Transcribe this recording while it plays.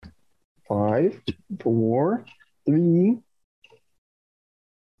5, 4, 3.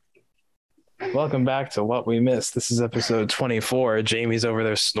 Welcome back to What We Missed. This is episode 24. Jamie's over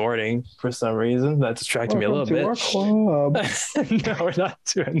there snorting for some reason. That distracted me a little bit. Our club. No, we're not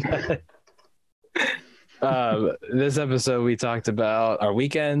doing that. This episode, we talked about our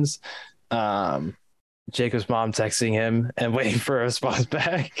weekends. Jacob's mom texting him and waiting for a response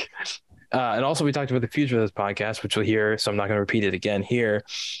back. And also, we talked about the future of this podcast, which we'll hear, so I'm not going to repeat it again here.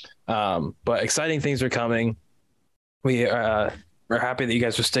 But exciting things are coming. We're happy that you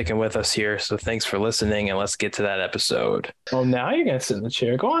guys are sticking with us here. So thanks for listening, and let's get to that episode. Oh, now you're going to sit in the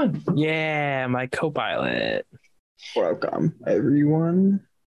chair. Go on. Yeah, my co-pilot. Welcome, everyone.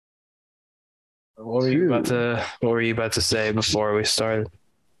 What were you about to say before we started?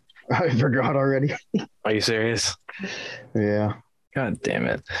 I forgot already. Are you serious? Yeah. God damn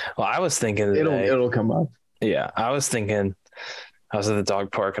it. Well, I was thinking today, it'll come up. Yeah, I was thinking I was at the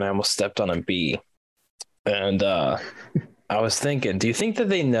dog park and I almost stepped on a bee. And I was thinking, do you think that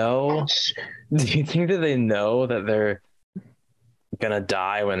they know that they're gonna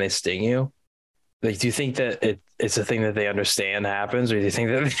die when they sting you? Like, do you think that it's a thing that they understand happens, or do you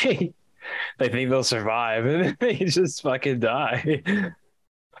think that they think they'll survive and then they just fucking die? I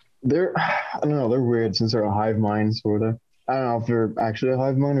don't know, they're weird since they're a hive mind, sort of. I don't know if they're actually a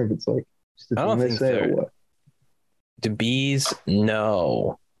hive mind or if it's like just a thing they say or what. Do bees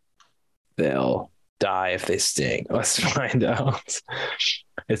know they'll die if they sting? Let's find out.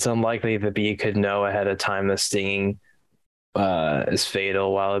 It's unlikely the bee could know ahead of time that stinging is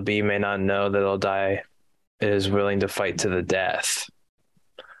fatal, while a bee may not know that it'll die. It is willing to fight to the death.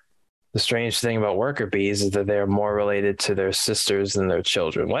 The strange thing about worker bees is that they are more related to their sisters than their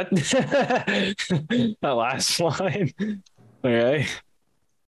children. What? That last line. Okay.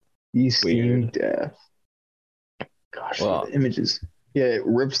 Bee sting death. Gosh, well, the images. Yeah, it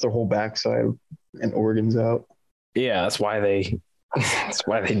rips the whole backside and organs out. Yeah, that's why they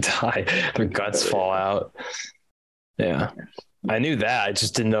die. Their guts fall out. Yeah. I knew that. I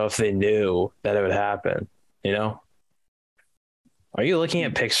just didn't know if they knew that it would happen, you know? Are you looking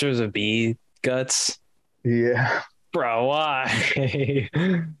at pictures of bee guts? Yeah. Bro, why?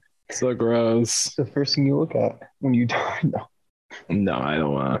 So gross. It's the first thing you look at when you die. No, I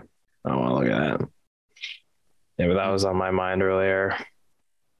don't want to look at that. Yeah, but that was on my mind earlier.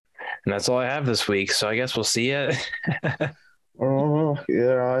 And that's all I have this week, so I guess we'll see it. Oh,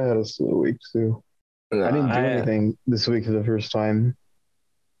 yeah, I had a slow week too. No, I didn't do anything this week for the first time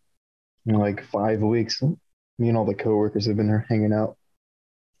in like 5 weeks. Me and all the coworkers have been hanging out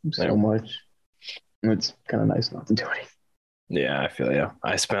so much. It's kind of nice not to do anything. Yeah, I feel you.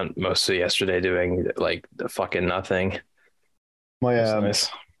 I spent most of yesterday doing like the fucking nothing. My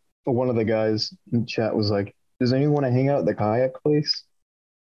nice. One of the guys in chat was like, "Does anyone want to hang out at the kayak place?"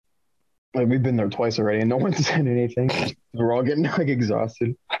 Like, we've been there twice already, and no one said anything. We're all getting like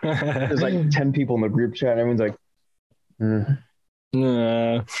exhausted. There's like 10 people in the group chat. And everyone's like,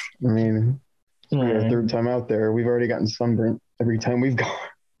 I mean, it's our third time out there. We've already gotten sunburnt every time we've gone.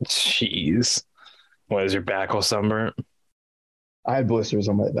 Jeez. What, is your back all sunburnt? I had blisters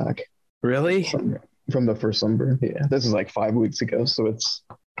on my back. Really? From the first sunburn. Yeah. This is like 5 weeks ago, so it's...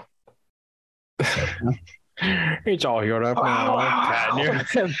 It's all healed up now.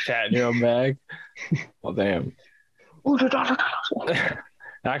 Patting your back. Well, damn.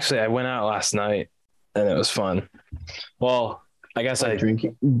 Actually, I went out last night and it was fun. Well, I guess like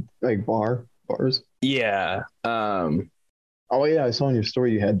drinking, like bars. Yeah. Oh yeah, I saw in your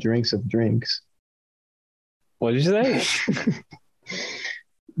story you had drinks of drinks. What did you say?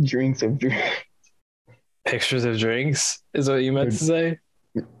 Drinks of drinks. Pictures of drinks is what you meant to say?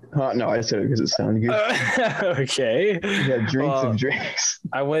 No, I said it because it sounded good. Okay. Yeah, drinks of drinks.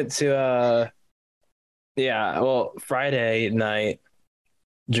 I went to Friday night,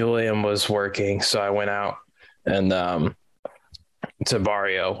 Julian was working, so I went out and to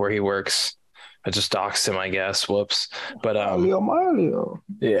Barrio where he works. I just doxed him, I guess. Whoops. But Mario.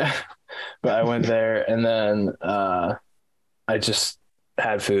 Yeah. But I went there and then I just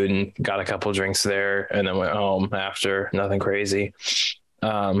had food and got a couple drinks there and then went home after. Nothing crazy.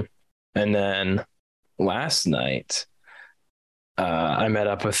 And then last night, I met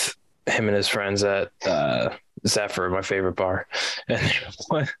up with him and his friends at Zephyr, my favorite bar. And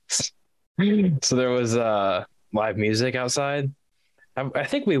there was live music outside. I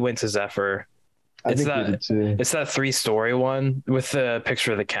think we went to Zephyr. It's that 3-story one with the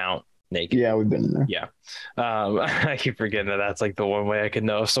picture of the Count naked. Yeah, we've been there. Yeah. I keep forgetting that's like the one way I can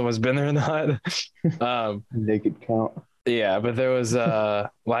know if someone's been there or not. Naked Count. Yeah, but there was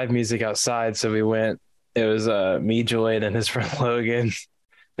live music outside, so we went. It was me, Julian, and his friend Logan,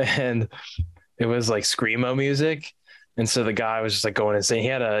 and it was like screamo music. And so the guy was just like going insane. He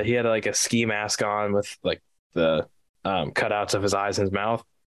had like a ski mask on with like the cutouts of his eyes and his mouth.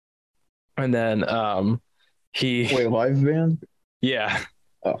 And then he Wait, live band? yeah.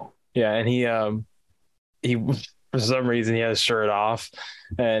 Oh, Yeah, and he for some reason he had his shirt off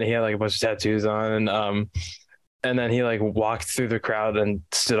and he had like a bunch of tattoos on and then he like walked through the crowd and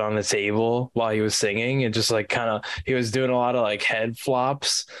stood on the table while he was singing and just like kind of he was doing a lot of like head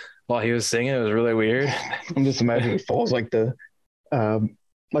flops while he was singing. It was really weird. I'm just imagining it falls like the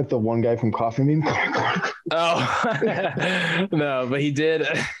one guy from Coffee Bean. Oh no, but he did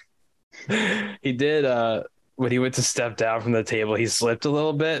when he went to step down from the table, he slipped a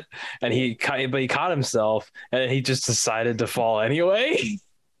little bit and he caught himself and he just decided to fall anyway.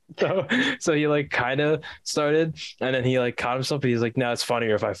 So he like kind of started and then he like caught himself, but he's like, no, it's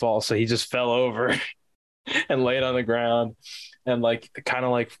funnier if I fall. So he just fell over and laid on the ground and like kind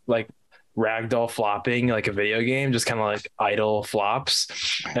of like ragdoll flopping like a video game, just kind of like idle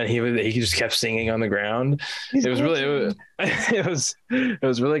flops. And he just kept singing on the ground. He's It was really it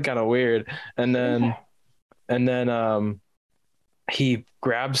was really kind of weird. And then he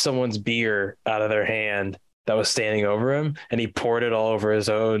grabbed someone's beer out of their hand that was standing over him and he poured it all over his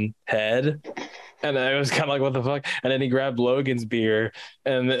own head. And it was kind of like, what the fuck? And then he grabbed Logan's beer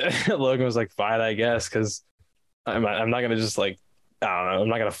and Logan was like, fine, I guess, because I'm not going to just like, I don't know, I'm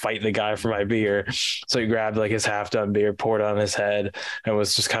not going to fight the guy for my beer. So he grabbed like his half done beer, poured it on his head, and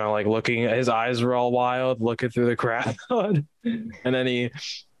was just kind of like looking, his eyes were all wild, looking through the crowd. And then he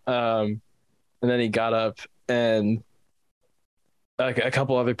got up and like a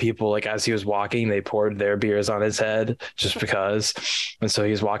couple other people, like as he was walking, they poured their beers on his head just because. And so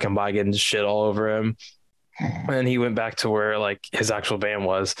he was walking by getting shit all over him. And he went back to where like his actual band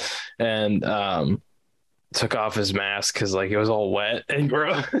was and took off his mask because like it was all wet and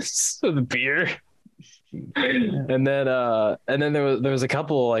gross with the beer. And then there was a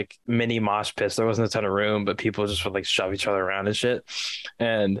couple like mini mosh pits. There wasn't a ton of room, but people just would like shove each other around and shit.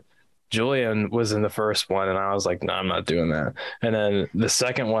 And Julian was in the first one, and I was like, no, I'm not doing that. And then the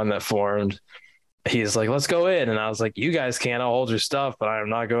second one that formed, he's like, let's go in. And I was like, you guys can't, I'll hold your stuff, but I'm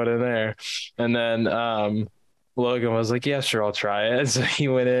not going in there. And then Logan was like, yeah, sure, I'll try it. And so he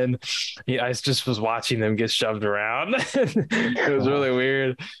went in. I just was watching them get shoved around. It was really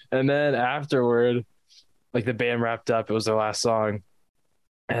weird. And then afterward, like the band wrapped up, it was their last song.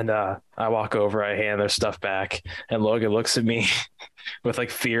 And I walk over, I hand their stuff back, and Logan looks at me with like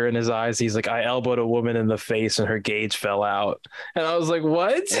fear in his eyes. He's like, I elbowed a woman in the face and her gauge fell out. And I was like,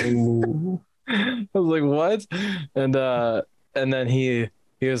 what? I was like, what? And then he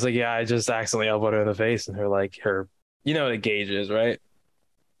was like, yeah, I just accidentally elbowed her in the face and her you know what a gauge is, right?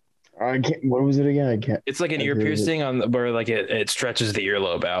 I can't. What was it again? I can't. It's like an ear piercing on where like it stretches the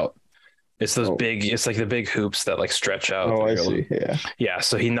earlobe out. It's those big, it's like the big hoops that like stretch out. Oh, I see. Yeah. Yeah.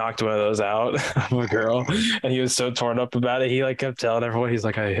 So he knocked one of those out of a girl and he was so torn up about it. He like kept telling everyone, he's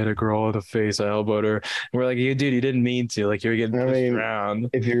like, I hit a girl in the face. I elbowed her. And we're like, you dude, you didn't mean to. Like you're getting pushed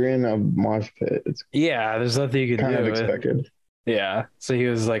around. If you're in a mosh pit, it's there's nothing you can do. Kind of expected. Yeah. So he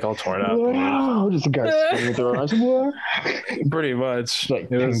was like all torn up. Wow. Just a guy swinging with their arms. Pretty much.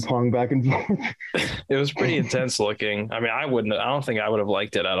 Like ping pong back and forth. It was pretty intense looking. I mean, I don't think I would have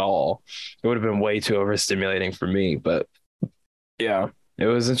liked it at all. It would have been way too overstimulating for me, but yeah, it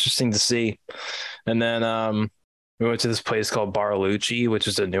was interesting to see. And then we went to this place called Bar Lucci, which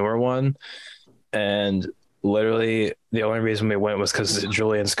is a newer one. And literally the only reason we went was because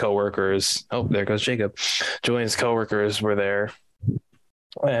Julian's coworkers. Oh, there goes Jacob. Julian's coworkers were there.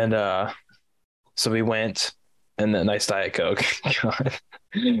 And so we went, and a nice Diet Coke.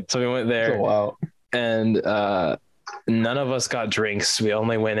 So we went there. Oh, wow. And none of us got drinks. We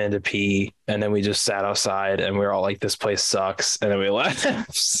only went in to pee, and then we just sat outside and we were all like, this place sucks. And then we left.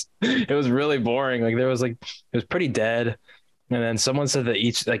 It was really boring. Like it was pretty dead. And then someone said that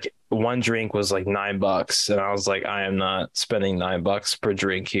each like one drink was like $9. And I was like, I am not spending $9 per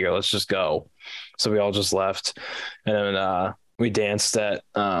drink here. Let's just go. So we all just left. And then we danced at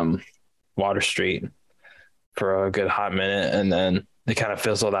Water Street for a good hot minute. And then it kind of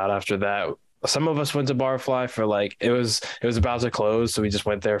fizzled out after that. Some of us went to Barfly for like it was about to close, so we just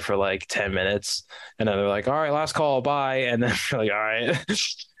went there for like 10 minutes, and then they're like, all right, last call, bye. And then we're like, all right.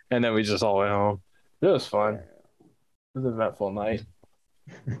 And then we just all went home. It was fun. It was an eventful night.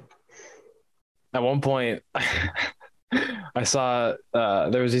 At one point I saw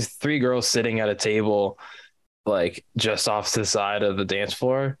there was these 3 girls sitting at a table like just off to the side of the dance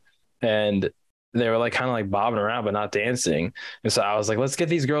floor, and they were like kind of like bobbing around but not dancing. And so I was like, let's get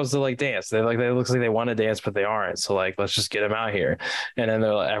these girls to like dance. They looks like they want to dance but they aren't. So like let's just get them out here. And then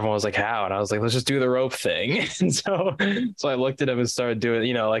everyone was like, how? And I was like, let's just do the rope thing. And so I looked at them and started doing,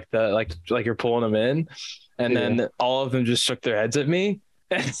 you know, like like you're pulling them in. And then all of them just shook their heads at me.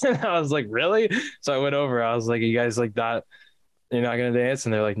 And I was like, really? So I went over. I was like, you guys like that? You're not gonna dance?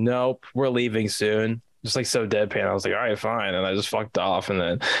 And they're like, nope, we're leaving soon. Just like so deadpan. I was like, all right, fine. And I just fucked off. And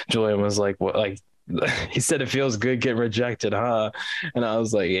then Julian was like, what? Like, he said it feels good getting rejected, huh? And I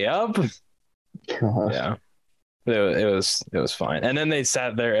was like, yep. Gosh. Yeah. It was fine. And then they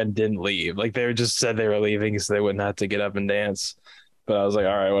sat there and didn't leave. Like they just said they were leaving so they wouldn't have to get up and dance. But I was like,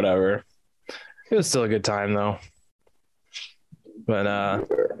 all right, whatever. It was still a good time though. But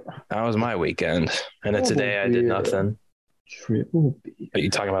that was my weekend. And then today I did nothing. Triple B. Are you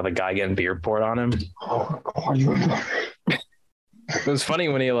talking about the guy getting beer poured on him? Oh God. It was funny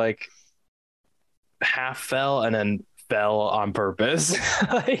when he like half fell and then fell on purpose.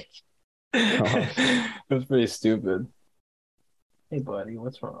 Like, it was pretty stupid. Hey buddy,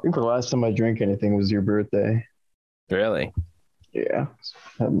 what's wrong? I think the last time I drank anything was your birthday. Really? Yeah.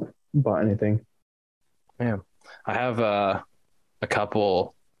 I haven't bought anything. Yeah. I have a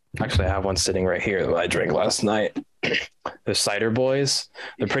couple. Actually, I have one sitting right here that I drank last night. The Cider Boys.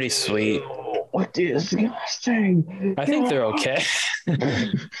 They're pretty sweet. What disgusting. I think they're okay.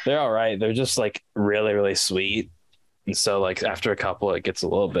 They're all right. They're just like really, really sweet. And so like after a couple, it gets a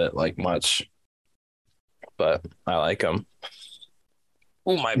little bit like much. But I like them.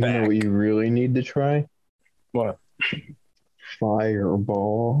 Oh, my back. You know what you really need to try? What?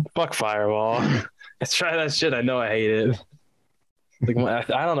 Fireball. Fuck Fireball. Let's try that shit. I know I hate it. Like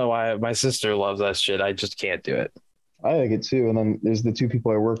I don't know why my sister loves that shit. I just can't do it. I like it too. And then there's the two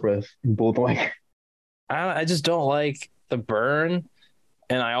people I work with who both like. I just don't like the burn,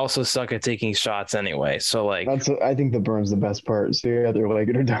 and I also suck at taking shots anyway. So like, I think the burn's the best part. So you either like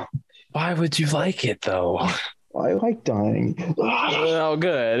it or don't. why would you like it though? I like dying. Oh,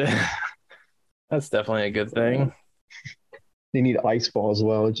 good. That's definitely a good thing. They need ice ball as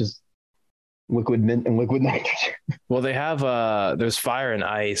well. It's just liquid mint and liquid nitrogen. Well, they have there's fire and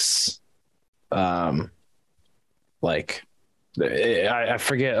ice. Like I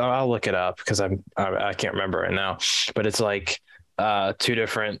forget. I'll look it up because I can't remember right now. But it's like two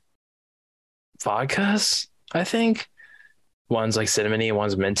different vodkas, I think. One's like cinnamony,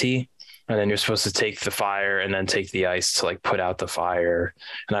 one's minty. And then you're supposed to take the fire and then take the ice to like put out the fire.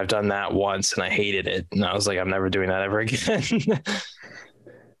 And I've done that once and I hated it. And I was like, I'm never doing that ever again.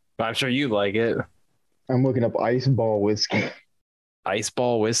 But I'm sure you like it. I'm looking up ice ball whiskey. Ice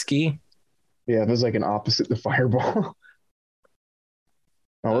ball whiskey? Yeah, there's like an opposite to fireball.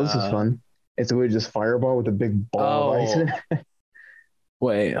 Oh, this is fun. It's literally just fireball with a big ball of ice in it.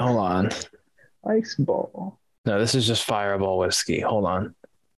 Wait, hold on. Ice ball. No, this is just fireball whiskey. Hold on.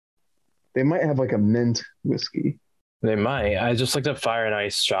 They might have like a mint whiskey. They might. I just looked up fire and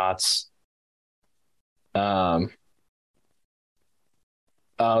ice shots. Oh,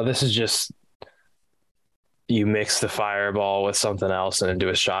 this is just you mix the fireball with something else and then do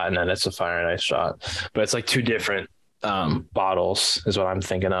a shot, and then it's a fire and ice shot. But it's like two different bottles is what I'm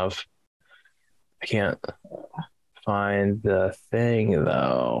thinking of. I can't find the thing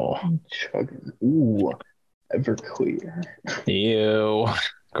though. Chugging. Ooh, Everclear. Ew.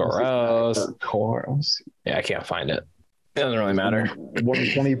 Gross. Gross. Yeah, I can't find it. It doesn't really matter.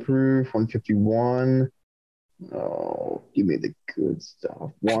 120 proof, 151. Oh, give me the good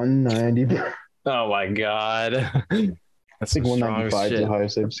stuff. 190. Oh my god. That's I think 195 is the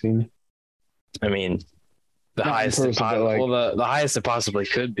highest I've seen. I mean, the highest it the highest it possibly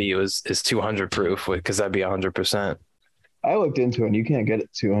could be is 200 proof because that'd be 100%. I looked into it and you can't get it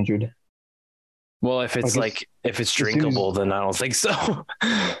 200. Well, if it's if it's drinkable, then I don't think so.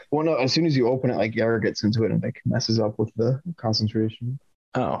 Well, no, as soon as you open it, like air gets into it and like messes up with the concentration.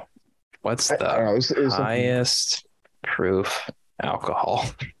 Oh, what's the highest proof alcohol?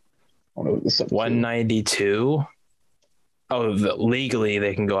 192. Oh, legally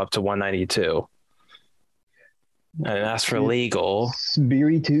they can go up to 192. And as for legal,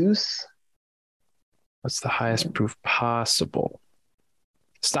 Spiritus. What's the highest proof possible?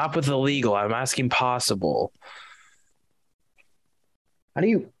 Stop with the legal. I'm asking possible. How do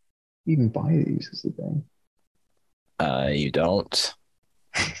you even buy these? Is the thing. You don't,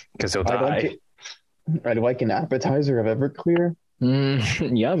 because you'll die. I'd like an appetizer of Everclear.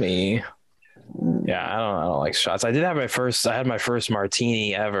 Yummy. Yeah, I don't like shots. I had my first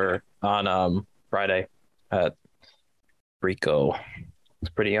martini ever on Friday at Rico. It's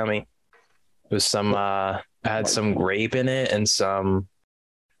pretty yummy. It was some I had some grape in it and some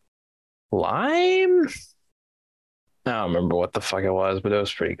Lime? I don't remember what the fuck it was, but it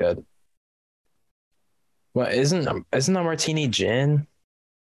was pretty good. What isn't a martini gin?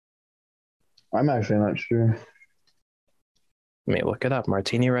 I'm actually not sure. Let me look it up.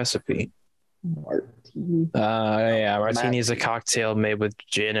 Martini recipe. Martini. Yeah, martini is a cocktail made with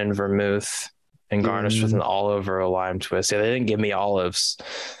gin and vermouth and garnished with an olive or a lime twist. Yeah, they didn't give me olives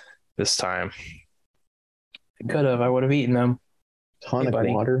this time. Could have. I would have eaten them. Tonic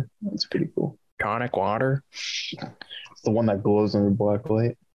water. That's pretty cool. Tonic water. It's the one that glows under black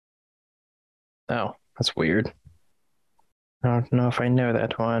light. Oh, that's weird. I don't know if I know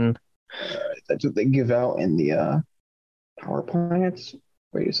that one. That's what they give out in the power plants.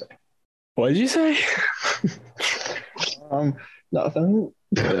 Wait a second. What did you say? Nothing.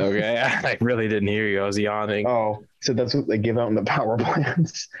 Okay, I really didn't hear you. I was yawning. Oh, so that's what they give out in the power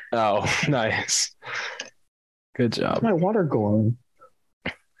plants. Oh, nice. Good job. Why's my water glowing?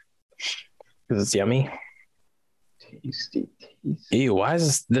 Because it's yummy. Tasty. Ew, why is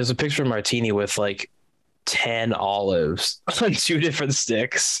this? There's a picture of martini with like 10 olives on 2 different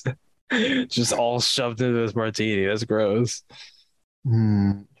sticks. Just all shoved into this martini. That's gross.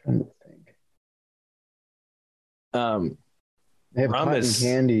 Trying to think. They have cotton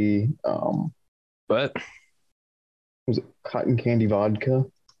candy. What? Was it cotton candy vodka?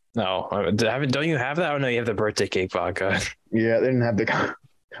 No, don't you have that? Oh no, you have the birthday cake vodka. Yeah, they didn't have the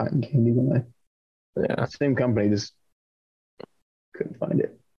cotton candy one. Yeah, same company, just couldn't find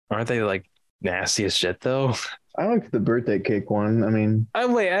it. Aren't they like nasty as shit though? I liked the birthday cake one. I mean,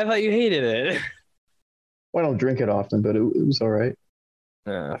 wait, I thought you hated it. Well, I don't drink it often, but it was all right.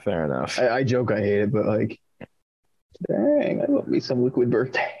 Yeah, fair enough. I joke I hate it, but like, dang, I love me some liquid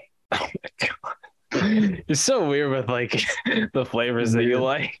birthday. Oh my god, you're so weird with like the flavors that you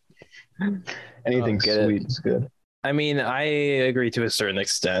like. Anything sweet is good. I mean, I agree to a certain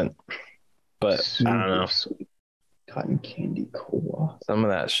extent, but Super I don't know. Sweet. Cotton candy cola. Some of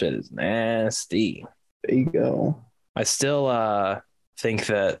that shit is nasty. There you go. I still think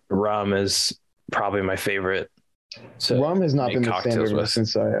that rum is probably my favorite. Rum has not been the standard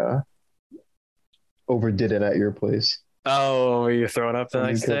since I overdid it at your place. Oh, were you throwing up the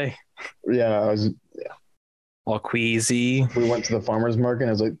next day? Yeah, I was all queasy. We went to the farmer's market and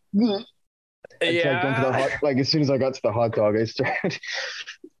I was like, like as soon as I got to the hot dog, I started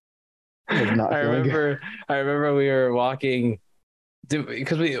I remember we were walking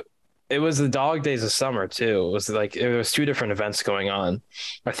because it was the dog days of summer too. It was like there was 2 different events going on.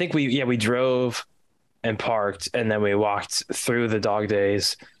 I think we drove and parked and then we walked through the dog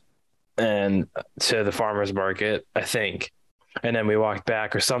days and to the farmer's market, I think. And then we walked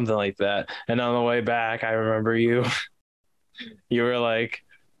back or something like that. And on the way back, I remember you were like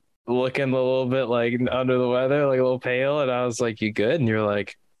looking a little bit like under the weather, like a little pale. And I was like, "You good?" And you're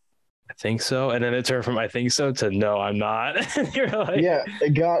like, "I think so." And then it turned from "I think so" to "No, I'm not." And you're like, yeah,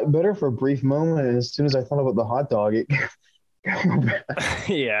 it got better for a brief moment. And as soon as I thought about the hot dog, it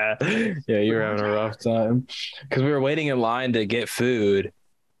yeah, you were having a rough time because we were waiting in line to get food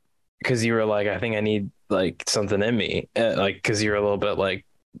because you were like, "I think I need like something in me," like because you were a little bit like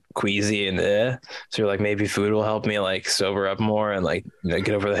queasy and so you're like, maybe food will help me like sober up more and like get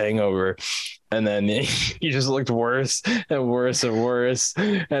over the hangover. And then you just looked worse and worse and worse.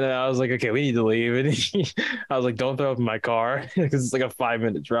 And then I was like, okay, we need to leave. And I was like, don't throw up in my car because it's like a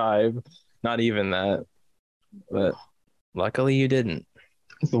 5-minute drive. Not even that. But luckily you didn't.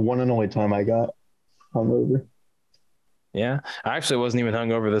 It's the one and only time I got hungover. Yeah. I actually wasn't even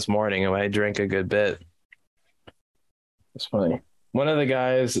hungover this morning and I drank a good bit. It's funny. One of the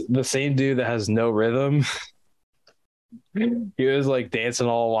guys, the same dude that has no rhythm, he was like dancing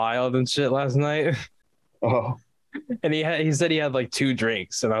all wild and shit last night. Oh. And he said he had like 2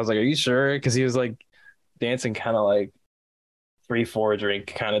 drinks. And I was like, are you sure? Because he was like dancing kind of like 3-4 drink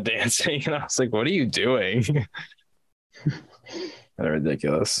kind of dancing. And I was like, what are you doing? That's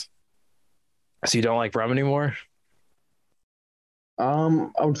ridiculous. So you don't like rum anymore?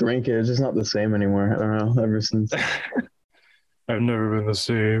 I'll drink it. It's just not the same anymore. I don't know. Ever since I've never been the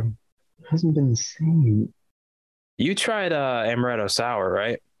same. It hasn't been the same. You tried amaretto sour,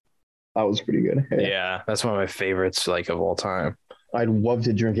 right? That was pretty good. Yeah, that's one of my favorites like of all time. I'd love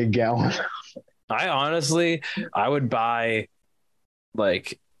to drink a gallon. I would buy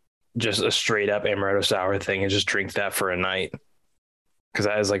like just a straight up amaretto sour thing and just drink that for a night. Because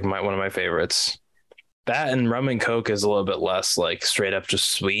that is like one of my favorites. That and rum and Coke is a little bit less like straight up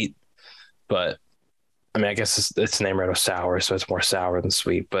just sweet. But I mean, I guess it's an amaretto sour, so it's more sour than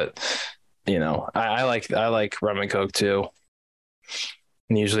sweet. But I like rum and Coke too.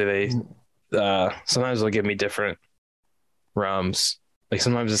 And usually they sometimes they'll give me different rums. Like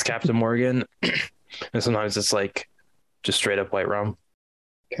sometimes it's Captain Morgan, and sometimes it's like just straight up white rum.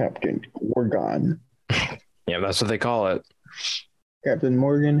 Captain Gorgon. Yeah, that's what they call it. Captain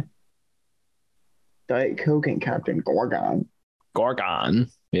Morgan, Diet Coke, and Captain Gorgon. Gorgon.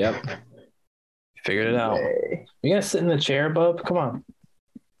 Yep. Figured it out. Yay. You gonna sit in the chair, bub? Come on.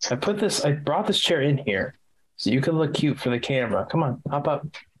 I brought this chair in here so you can look cute for the camera. Come on, hop up.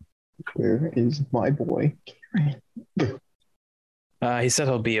 Where is my boy? He said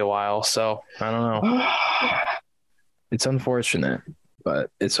he'll be a while, so I don't know. It's unfortunate,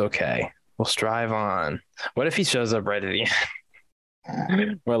 but it's okay. We'll strive on. What if he shows up right at the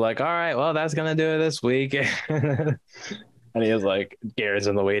end? We're like, all right, well, that's gonna do it this week. And he was like, Garrett's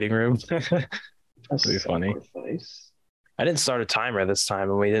in the waiting room. That'd be funny. I didn't start a timer this time,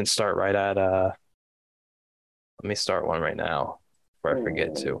 and we didn't start right at let me start one right now before I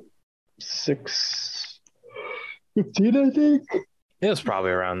forget to. 6:15, I think. It was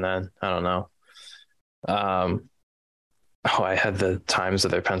probably around then. I don't know. I had the times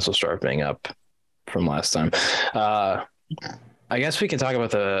of their pencil sharpening up from last time. I guess we can talk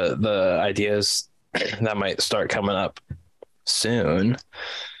about the ideas that might start coming up soon.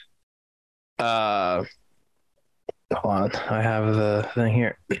 Hold on, I have the thing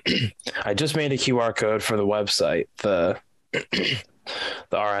here. I just made a QR code for the website, the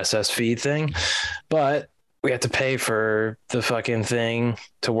RSS feed thing, but we have to pay for the fucking thing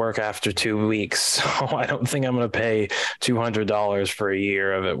to work after 2 weeks. So I don't think I'm going to pay $200 for a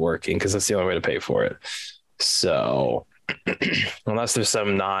year of it working, because that's the only way to pay for it. So unless there's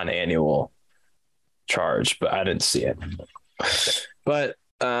some non-annual charge, but I didn't see it. But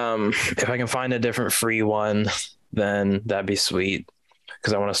if I can find a different free one, then that'd be sweet,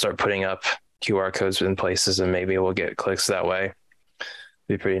 because I want to start putting up QR codes in places, and maybe we'll get clicks that way.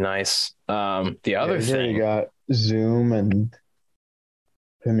 Be pretty nice. The other thing, you got Zoom and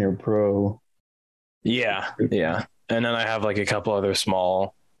Premiere Pro. Yeah. And then I have like a couple other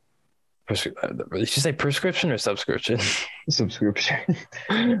small. Did you say prescription or subscription? Subscription.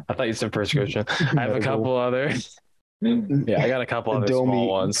 I thought you said prescription. I have a couple other. Yeah, I got a couple other small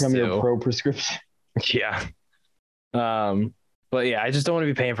ones Premiere too. Pro prescription. Yeah. But yeah, I just don't want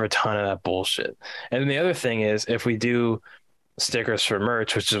to be paying for a ton of that bullshit. And then the other thing is, if we do stickers for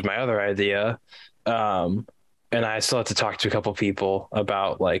merch, which is my other idea, and I still have to talk to a couple people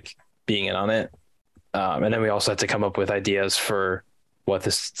about like being in on it, and then we also have to come up with ideas for what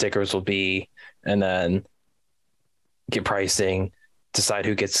the stickers will be, and then get pricing, decide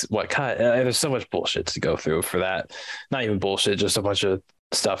who gets what cut. There's so much bullshit to go through for that. Not even bullshit, just a bunch of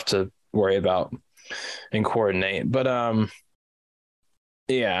stuff to worry about and coordinate. But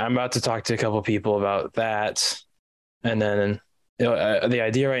yeah, I'm about to talk to a couple people about that. And then the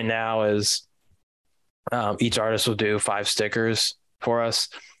idea right now is each artist will do 5 stickers for us,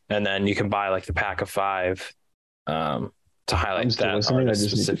 and then you can buy like the pack of 5 to highlight that artist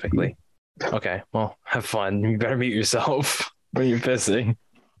specifically. Okay, well, have fun. You better mute yourself when you're pissing.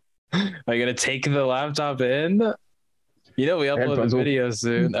 Are you gonna take the laptop in? You know we upload the video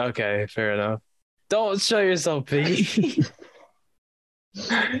soon. Okay, fair enough. Don't show yourself, Pete.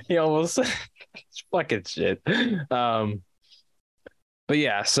 He almost fucking shit. But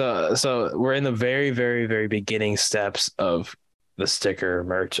yeah, so we're in the very, very, very beginning steps of the sticker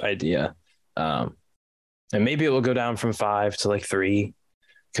merch idea. And maybe it will go down from 5 to like 3,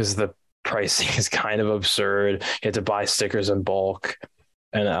 because the pricing is kind of absurd. You have to buy stickers in bulk,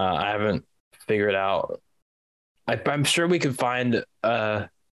 and I haven't figured out. I'm sure we could find a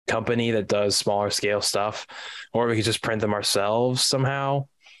company that does smaller scale stuff, or we could just print them ourselves somehow.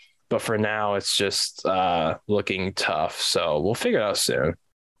 But for now, it's just looking tough. So we'll figure it out soon.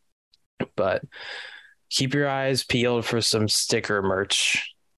 But keep your eyes peeled for some sticker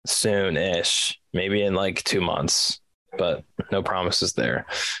merch soon-ish, maybe in like 2 months, but no promises there.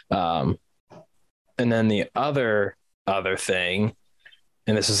 And then the other thing,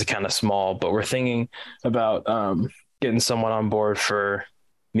 and this is kind of small, but we're thinking about getting someone on board for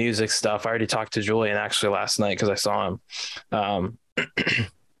music stuff. I already talked to Julian actually last night because I saw him.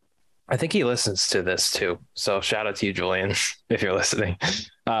 I think he listens to this too. So shout out to you, Julian, if you're listening.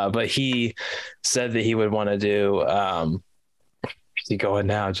 But he said that he would want to do, is he going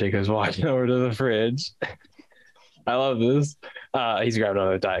now? Jacob's walking over to the fridge. I love this. He's grabbing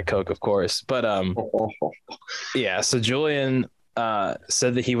another Diet Coke, of course. But yeah, so Julian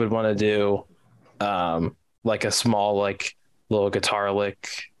said that he would want to do like a small, like little guitar lick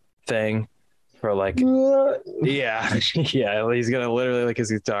thing for like, yeah, he's gonna literally lick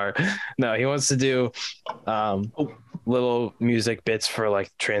his guitar. No, he wants to do little music bits for like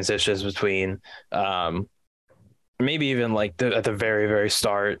transitions between maybe even like at the very, very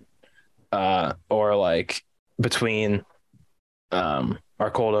start, or like between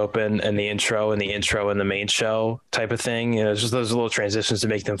our cold open and the intro and the main show type of thing. Just those little transitions to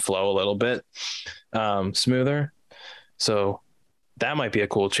make them flow a little bit smoother. So that might be a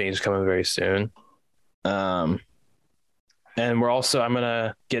cool change coming very soon. And I'm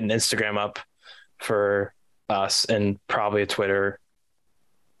gonna get an Instagram up for us and probably a Twitter.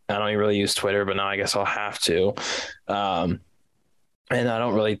 I don't really use Twitter, but now I guess I'll have to. And I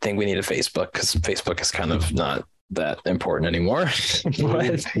don't really think we need a Facebook because Facebook is kind of not that important anymore.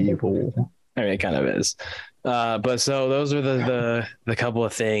 But, people. I mean, it kind of is. But so those are the couple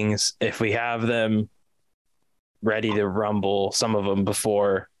of things. If we have them ready to rumble, some of them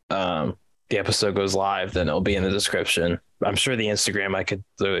before the episode goes live, then it'll be in the description. I'm sure the Instagram I could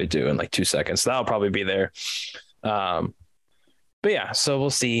literally do in like 2 seconds. That'll probably be there. But yeah, so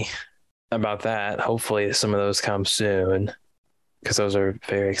we'll see about that. Hopefully some of those come soon because those are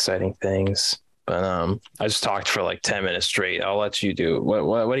very exciting things. But I just talked for like 10 minutes straight. I'll let you do.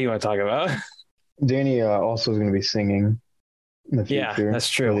 What do you want to talk about? Danny also is going to be singing in the future. Yeah, that's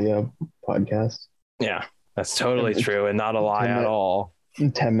true. For the podcast. Yeah, that's totally true and not a lie at all.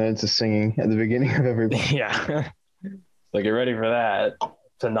 10 minutes of singing at the beginning of every. Yeah. So get ready for that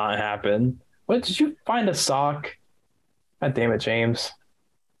to not happen. What, did you find a sock? God damn it, James.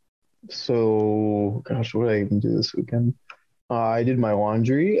 So, gosh, what did I even do this weekend? I did my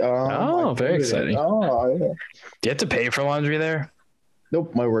laundry. Very exciting. Oh, yeah. Do you have to pay for laundry there?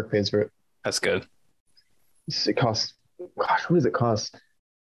 Nope, my work pays for it. That's good. It costs, gosh, what does it cost?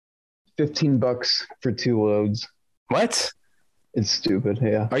 $15 for 2 loads. What? It's stupid,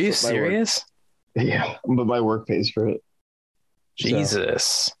 yeah. Are you serious? Yeah, but my work pays for it.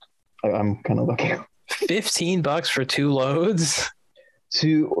 Jesus. So, I'm kind of lucky. $15 for 2 loads?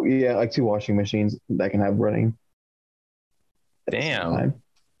 2 washing machines that can have running. Damn.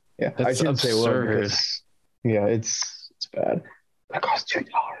 Yeah, that's I shouldn't absurd. say low because, yeah, it's bad. That costs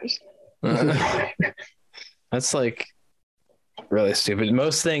 $2. That's like really stupid.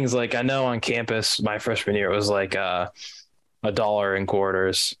 Most things, like I know on campus, my freshman year, it was like $1 in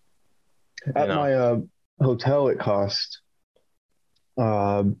quarters. At my hotel, it cost,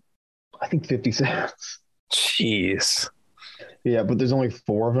 I think 50 cents. Jeez. Yeah, but there's only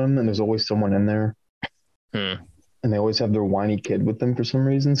 4 of them, and there's always someone in there. And they always have their whiny kid with them for some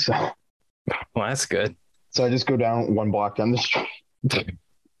reason. So, well, that's good. So I just go down 1 block down the street,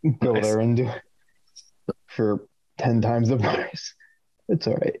 go there and do it for 10 times the price. It's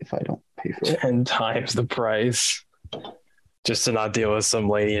all right if I don't pay for it. 10 times the price, just to not deal with some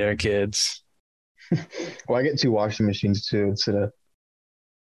lady and her kids. Well, I get 2 washing machines too instead of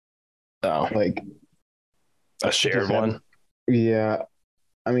like a shared one. Yeah,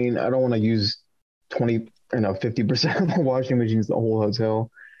 I mean, I don't want to use 50% of the washing machines the whole hotel.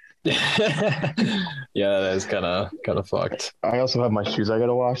 Yeah, that is kind of fucked. I also have my shoes I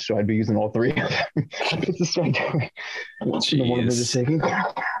gotta wash, so I'd be using all 3 of them. It's just right there. The one of them just taking.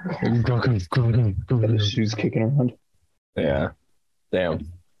 The shoes kicking around. Yeah.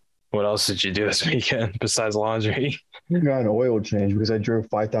 Damn. What else did you do this weekend besides laundry? I got an oil change because I drove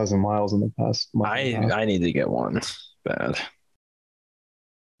 5,000 miles in the past month. I need to get one. Bad.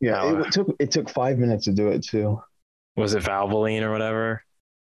 Yeah, it took 5 minutes to do it too. Was it Valvoline or whatever?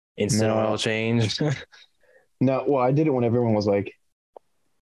 Instant oil change? No, well, I did it when everyone was like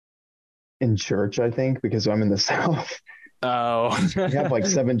in church, I think, because I'm in the South. Oh. We have like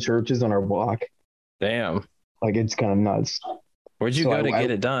 7 churches on our block. Damn. Like, it's kind of nuts. Where'd you go to get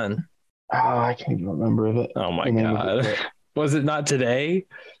it done? I can't even remember it. Oh my God. Was it not today?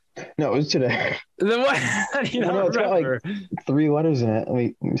 No, it was today. Then what? How do you not it's got like 3 letters in it.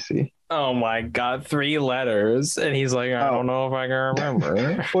 Let me see. Oh my God, 3 letters. And he's like, I don't know if I can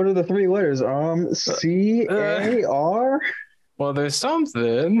remember. What are the 3 letters? CAR? Well, there's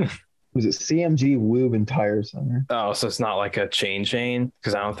something. Was it CMG Lube and Tire Center? Oh, so it's not like a chain?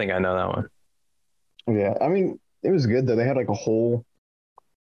 Because I don't think I know that one. Yeah, I mean, it was good though. They had like a hole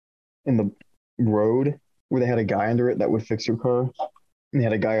in the road where they had a guy under it that would fix your car. And they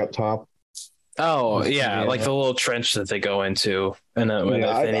had a guy up top. Oh, yeah, like the little trench that they go into. And if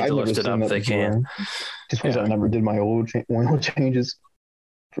they need to lift it up, they can. Just because I never did my oil changes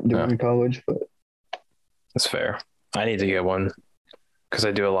from doing college, but that's fair. I need to get one because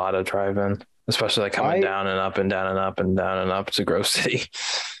I do a lot of driving, especially like coming down and up and down and up and down and up to Grove City.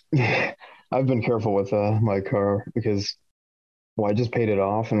 Yeah, I've been careful with my car because, I just paid it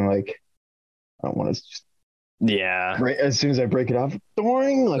off and like I don't want to just. Yeah. Right as soon as I break it off,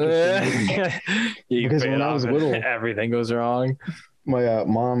 doing because when I was little, everything goes wrong. My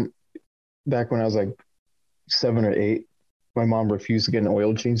mom, back when I was like 7 or 8. My mom refused to get an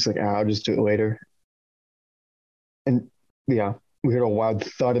oil change. She's like, I'll just do it later. And yeah, we heard a loud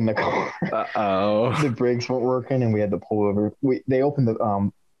thud in the car. Uh-oh. The brakes weren't working, and we had to pull over. They opened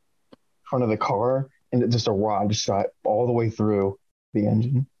the front of the car, and just a rod shot all the way through the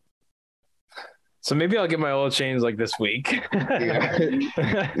engine. So maybe I'll get my oil change like this week.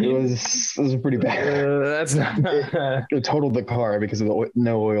 Yeah, it was pretty bad. That's not. It totaled the car because of the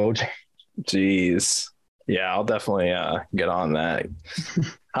no oil change. Jeez. Yeah, I'll definitely get on that.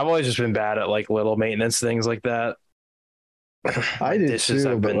 I've always just been bad at like little maintenance things like that. I did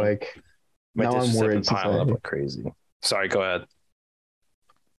too, but like now I'm worried. Piling up like crazy. Sorry, go ahead.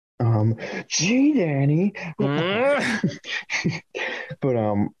 Gee, Danny. But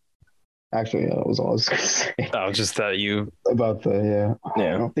actually, that was all I was gonna say. Oh, just that you about the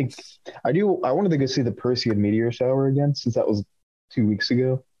yeah. I don't think I do. I wanted to go see the Perseid meteor shower again since that was 2 weeks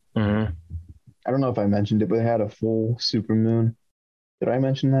ago. Mm-hmm. I don't know if I mentioned it, but it had a full supermoon. Did I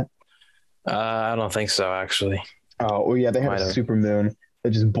mention that? I don't think so, actually. Oh, well, yeah, they had a supermoon that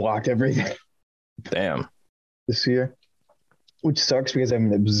just blocked everything. Damn. This year, which sucks because I have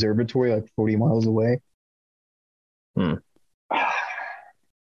an observatory like 40 miles away. That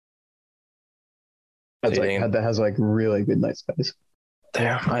has like really good night skies.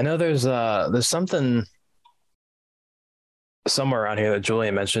 Damn, I know there's something somewhere around here that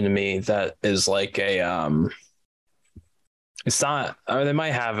Julian mentioned to me that is like a it's not, or they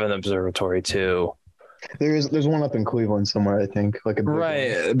might have an observatory too. There's one up in Cleveland somewhere, I think, like a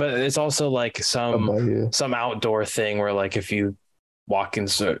right one. But it's also like some outdoor thing where like if you walk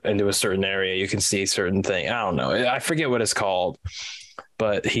into a certain area you can see certain thing. I don't know, I forget what it's called,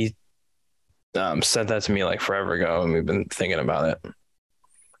 but he sent that to me like forever ago and we've been thinking about it,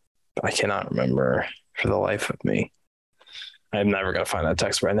 but I cannot remember for the life of me. I'm never gonna find that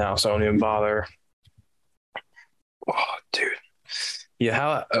text right now, so I don't even bother. Oh, dude.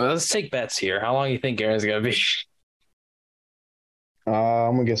 Yeah, let's take bets here. How long do you think Aaron's gonna be?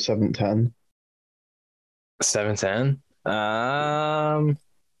 I'm gonna guess 7:10. 7:10.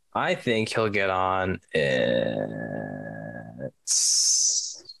 I think he'll get on at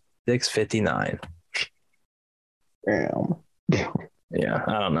 6:59. Damn. Yeah,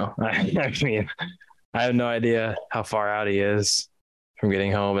 I don't know. I mean, I have no idea how far out he is from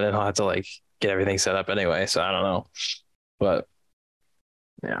getting home, and then he'll have to like get everything set up anyway. So I don't know, but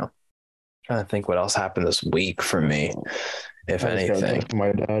yeah, I'm trying to think what else happened this week for me, if anything.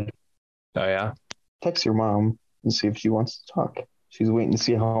 My dad. Oh yeah. Text your mom and see if she wants to talk. She's waiting to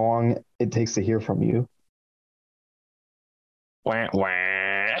see how long it takes to hear from you. Wah,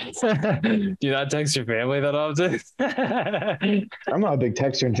 wah. Do you not text your family that often? I'm not a big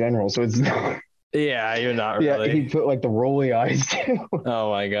texter in general, so it's not. Yeah, you're not really. Yeah, he put like the rolly eyes too. Oh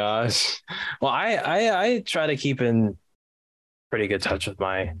my gosh. Well, I try to keep in pretty good touch with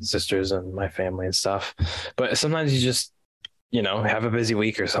my sisters and my family and stuff, but sometimes you just, have a busy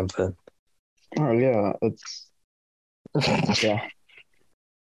week or something. Oh yeah, it's yeah.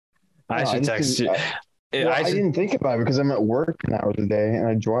 I should text you. I didn't think about it because I'm at work an hour a day and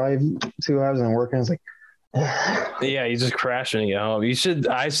I drive 2 hours and work and I was like, yeah, you just crash when you get home.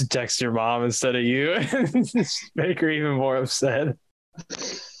 I should text your mom instead of you and just make her even more upset.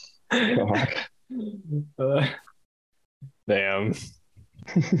 Damn.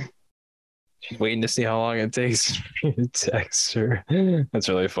 She's waiting to see how long it takes me to text her. That's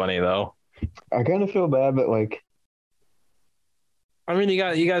really funny though. I kind of feel bad, but like, I mean, you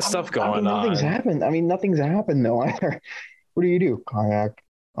got stuff going on. Nothing's happened. I mean, nothing's happened though either. What do you do? Kayak.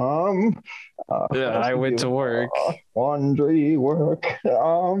 I went to work. Laundry work.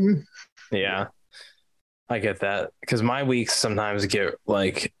 Yeah, I get that because my weeks sometimes get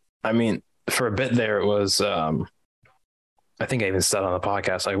like, I mean, for a bit there it was. I think I even said on the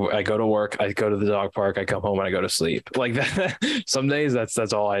podcast, I go to work, I go to the dog park, I come home and I go to sleep. Like that. Some days that's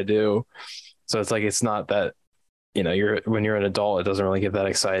all I do. So it's like it's not that, when you're an adult, it doesn't really get that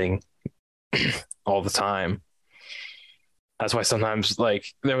exciting all the time. That's why sometimes, like,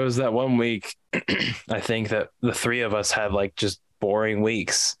 there was that one week, I think that the three of us had like just boring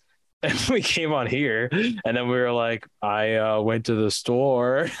weeks. And we came on here and then we were like, I went to the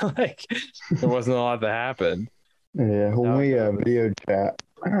store. Like, there wasn't a lot that happened. Yeah, when we video chat,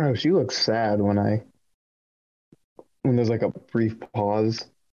 I don't know, she looks sad when there's like a brief pause.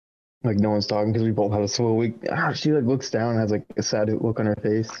 Like no one's talking because we both had a slow week. She like looks down and has like a sad look on her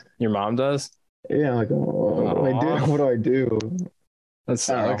face. Your mom does? Yeah, like, what do I do? That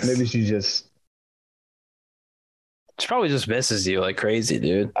sucks. Maybe she probably just misses you like crazy,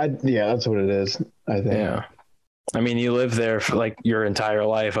 dude. Yeah, that's what it is, I think. Yeah. I mean, you live there for like your entire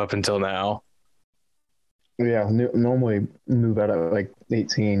life up until now. Yeah, normally move out at like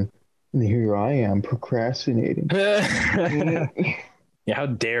 18. And here I am procrastinating. Yeah, how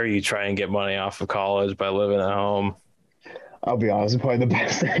dare you try and get money off of college by living at home? I'll be honest, it's probably the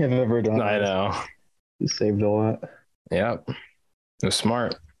best thing I've ever done. I know. It saved a lot. Yep. It was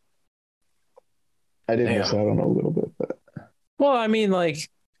smart. I did miss out on a little bit, but well, I mean, like,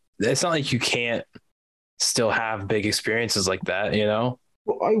 it's not like you can't still have big experiences like that, you know?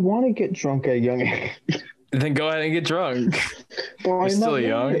 Well, I want to get drunk at a young age. Then go ahead and get drunk. You're still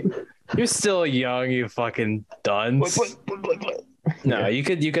young. You're still young, you fucking dunce. No, you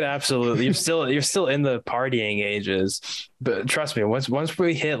could absolutely. You're still in the partying ages, but trust me, once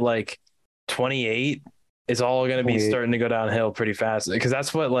we hit like 28, it's all going to be starting to go downhill pretty fast because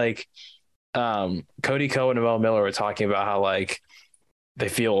that's what like Cody Ko and Mel Miller were talking about how like they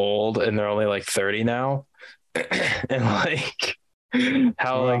feel old and they're only like 30 now, and like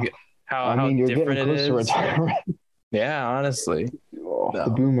how you're different getting close to retirement. Yeah, honestly. Oh, no.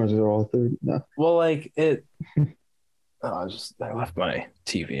 The boomers are all 30 now. Well, like it. I left my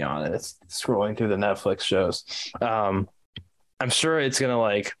TV on. It's scrolling through the Netflix shows. I'm sure it's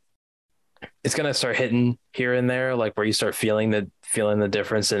gonna start hitting here and there, like where you start feeling the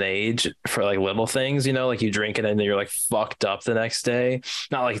difference in age for like little things, you know, like you drink it and then you're like fucked up the next day.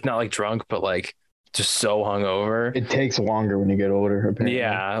 Not like drunk, but like just so hungover. It takes longer when you get older, apparently.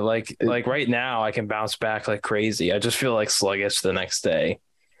 Yeah, like right now I can bounce back like crazy. I just feel like sluggish the next day.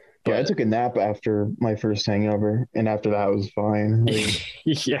 But, yeah, I took a nap after my first hangover, and after that it was fine.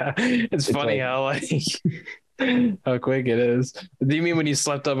 Yeah, it's funny like, how like how quick it is. Do you mean when you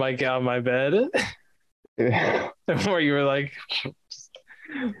slept on my bed? Yeah. Where you were like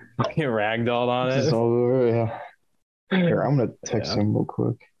ragdolled on it? It's all over, yeah. Here, I'm gonna text him real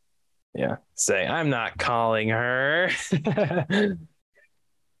quick. Yeah, say I'm not calling her.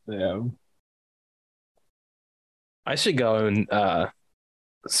 Yeah, I should go and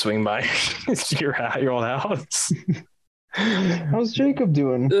swing by your old house. How's Jacob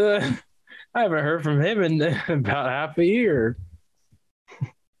doing? I haven't heard from him in about half a year.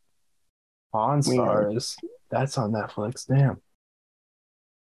 Pawn Stars. That's on Netflix. Damn.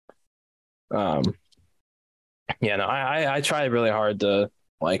 Yeah, no, I try really hard to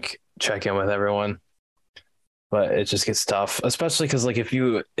like check in with everyone, but it just gets tough, especially because like if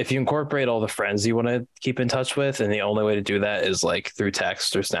you incorporate all the friends you want to keep in touch with, and the only way to do that is like through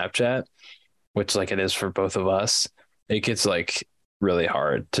text or Snapchat, which like it is for both of us, it gets like really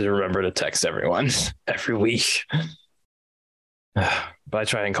hard to remember to text everyone every week. But I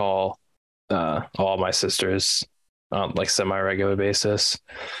try and call all my sisters on like semi-regular basis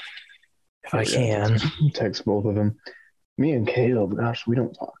if I can. Text both of them. Me and Caleb, gosh, we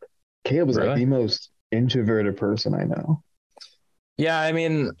don't talk. Caleb is like the most introverted person I know. Yeah, I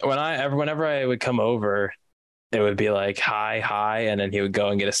mean, whenever I would come over, it would be like hi, and then he would go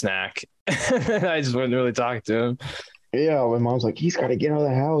and get a snack. I just wouldn't really talk to him. Yeah, my mom's like, he's got to get out of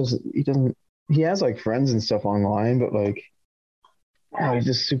the house. He has like friends and stuff online, but like, wow, he's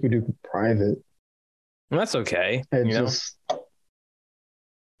just super duper private. And that's okay. I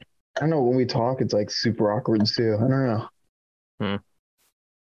don't know, when we talk, it's like super awkward too. I don't know.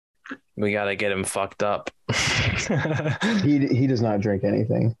 We got to get him fucked up. He does not drink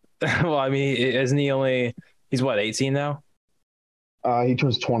anything. Well, I mean, isn't he he's what, 18 now? He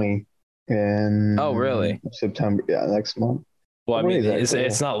turns 20 in really? September. Yeah, next month. Well, I mean,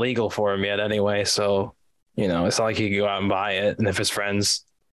 it's not legal for him yet anyway, so you know, it's not like he could go out and buy it, and if his friends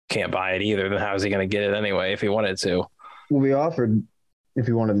can't buy it either, then how is he going to get it anyway if he wanted to? Well, we offered if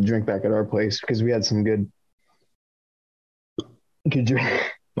he wanted to drink back at our place because we had some good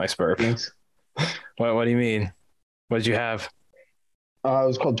drink. Nice burp. Thanks. What do you mean? What did you have? It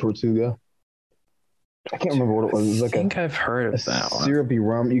was called Tortuga. I can't remember what it was. It was like I've heard of that one. Syrupy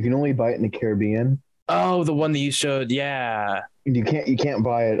rum. You can only buy it in the Caribbean. Oh, the one that you showed. Yeah. You can't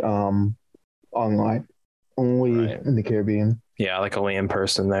buy it online. Only in the Caribbean. Yeah, like only in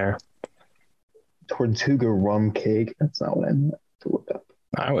person there. Tortuga rum cake. That's not what I meant to look up.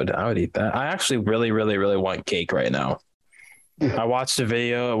 I would eat that. I actually really, really, really want cake right now. I watched a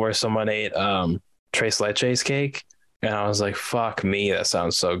video where someone ate Tres Leches cake, and I was like, fuck me, that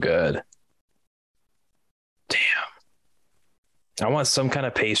sounds so good. Damn. I want some kind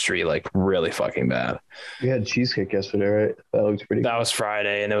of pastry, like really fucking bad. We had cheesecake yesterday, right? That looked pretty good. That was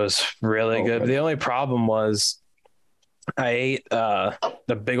Friday, and it was really good. But the only problem was I ate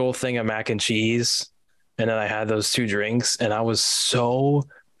the big old thing of mac and cheese, and then I had those 2 drinks, and I was so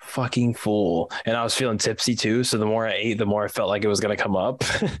fucking full, and I was feeling tipsy too, so the more I ate, the more I felt like it was going to come up.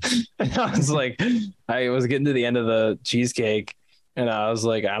 And I was like, I was getting to the end of the cheesecake, And I was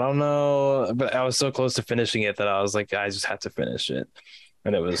like, I don't know, but I was so close to finishing it that I was like, I just had to finish it.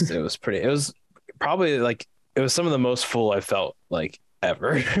 And it was probably like, it was some of the most full I felt like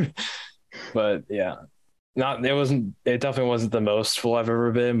ever. But yeah, it definitely wasn't the most full I've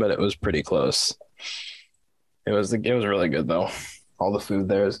ever been, but it was pretty close. It was really good though. All the food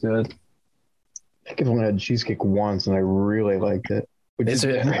there is good. I think I've only had cheesecake once and I really liked it. But Is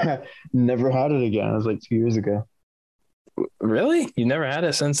just it never had it again. It was like 2 years ago. really? You never had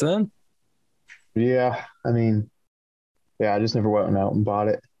it since then? Yeah, I mean, yeah, I just never went out and bought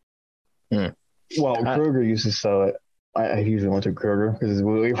it. Hmm. Well, Kroger used to sell it. I usually went to Kroger because it's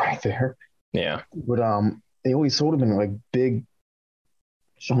literally right there. Yeah. But they always sold them in like big,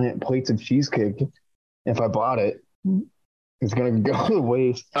 giant plates of cheesecake. If I bought it, it's gonna go to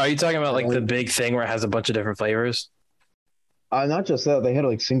waste. Are you talking about like the big thing where it has a bunch of different flavors? Not just that, they had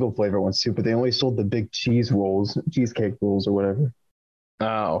like single flavor ones too, but they only sold the big cheesecake rolls or whatever.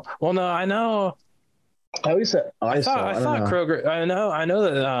 Oh, well, no, I know. At least I thought Kroger. I know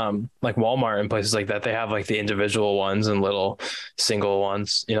that like Walmart and places like that, they have like the individual ones and little single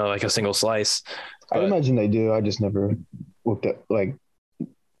ones. You know, like a single slice. I imagine they do. I just never looked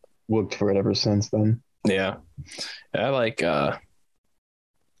for it ever since then. Yeah, I like. I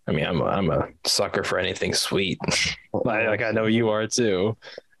mean, I'm a sucker for anything sweet. Like I know you are too.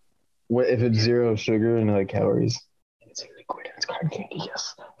 What if it's zero sugar and like calories? It's liquid. It's cotton candy.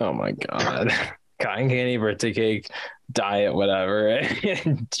 Yes. Oh my god. Cotton candy, birthday cake, diet, whatever.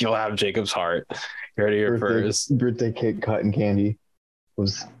 You'll have Jacob's heart. You heard it here first. Birthday cake, cotton candy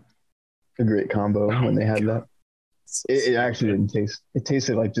was a great combo when they had that. It actually didn't taste. It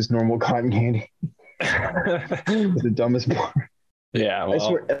tasted like just normal cotton candy. It's the dumbest part. Yeah, well, I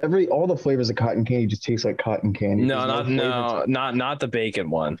swear all the flavors of cotton candy just taste like cotton candy. No, not the bacon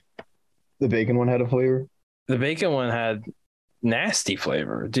one. The bacon one had a flavor. The bacon one had nasty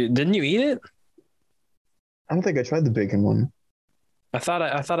flavor. Didn't you eat it? I don't think I tried the bacon one. I thought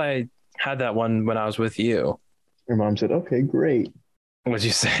I had that one when I was with you. Your mom said, "Okay, great." What'd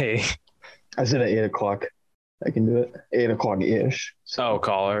you say? I said at 8:00. I can do it. 8:00 ish. So. Oh,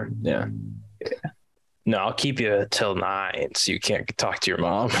 call her. Yeah. No, I'll keep you till 9, so you can't talk to your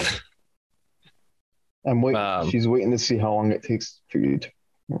mom. I'm waiting. She's waiting to see how long it takes for you to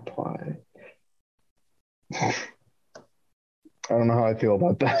reply. I don't know how I feel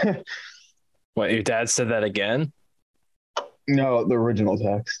about that. What, your dad said that again? No, the original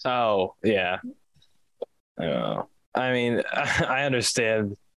text. Oh, yeah. I mean, I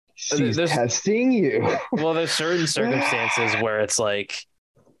understand. She's testing you. Well, there's certain circumstances where it's like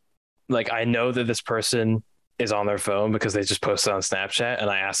I know that this person is on their phone because they just posted on Snapchat and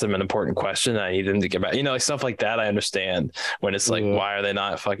I asked them an important question and I need them to get back. You know, like stuff like that. I understand when it's like, why are they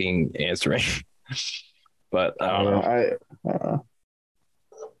not fucking answering? But I don't know.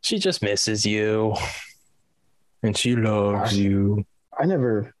 She just misses you and she loves you. I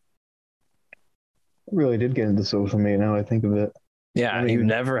never really did get into social media now I think of it. Yeah, you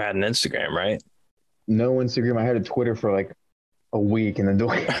never had an Instagram, right? No Instagram. I had a Twitter for like a week and then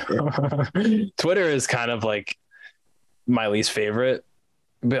deleted. Twitter is kind of like my least favorite,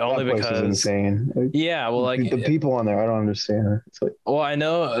 but only because it's insane. Like, yeah, well, like the people on there, I don't understand. It's like, well, I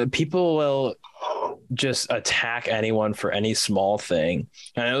know people will just attack anyone for any small thing.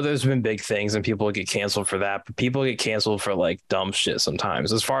 I know there's been big things and people get canceled for that, but people get canceled for like dumb shit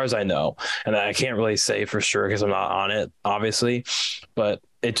sometimes, as far as I know. And I can't really say for sure because I'm not on it, obviously, but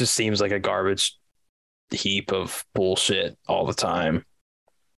it just seems like a garbage heap of bullshit all the time.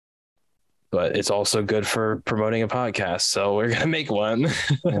 But it's also good for promoting a podcast, so we're gonna make one.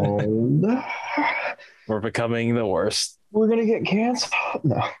 We're becoming the worst. We're gonna get canceled.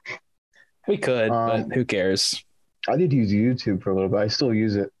 No, we could, but who cares? I did use YouTube for a little bit. I still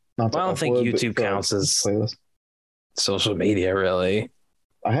use it. I don't think YouTube counts as playlist. Social media, really.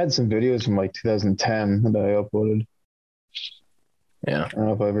 I had some videos from like 2010 that I uploaded. Yeah, I don't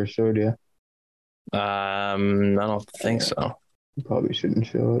know if I ever showed you. I don't think so. You probably shouldn't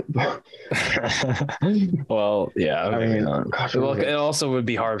show it. Well, yeah. I mean, gosh, it also would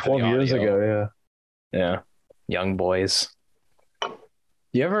be hard 12 years ago, yeah. Yeah. Young boys.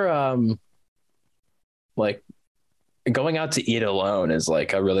 You ever like going out to eat alone is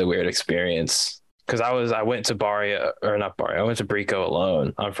like a really weird experience. Because I went to Barrio, or not Barrio, I went to Brico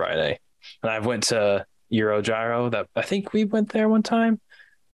alone on Friday. And I went to Euro Gyro that I think we went there one time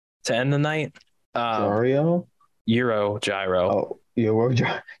to end the night. Gyro? Euro Gyro. Oh, Euro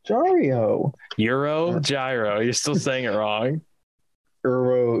Gyro. Euro Gyro. You're still saying it wrong.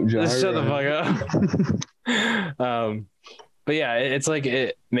 Euro Gyro. Just shut the fuck up. But yeah, it's like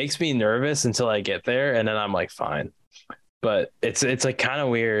it makes me nervous until I get there, and then I'm like, fine. but it's like kind of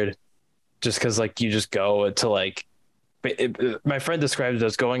weird just because like you just go to like my friend described it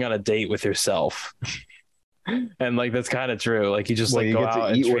as going on a date with yourself. And like that's kind of true. Like you just Well, like you go get to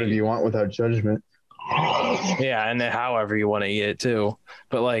out eat and whatever you want without judgment. yeah, and then however you want to eat it too.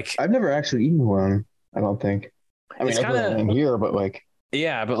 But like I've never actually eaten alone, I don't think. I mean, it's I've kind been in of here, but like,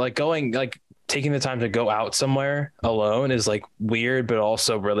 yeah, but like going like taking the time to go out somewhere alone is like weird, but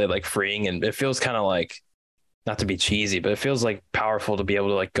also really like freeing, and it feels kind of like not to be cheesy, but it feels like powerful to be able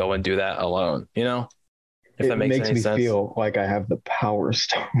to like go and do that alone, you know? If that it makes makes any me sense. feel like I have the power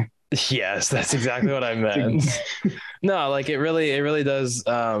stone. Yes, that's exactly what I meant. No, like it really does.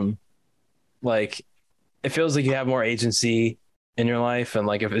 Like it feels like you have more agency in your life, and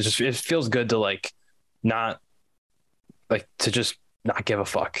like if it feels good to like not like to just not give a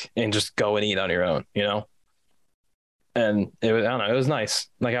fuck and just go and eat on your own, you know? And it was, I don't know, it was nice.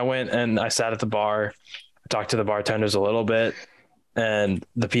 Like I went and I sat at the bar, talked to the bartenders a little bit, and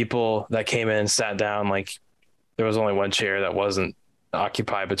the people that came in sat down. Like there was only one chair that wasn't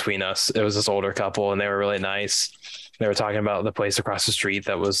occupied between us. It was this older couple, and they were really nice. They were talking about the place across the street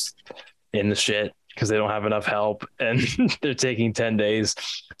that was in the shit because they don't have enough help, and they're taking 10 days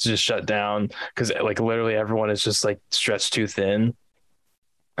to just shut down because like literally everyone is just like stretched too thin.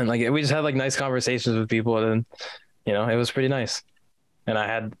 And like we just had like nice conversations with people, and you know it was pretty nice. And I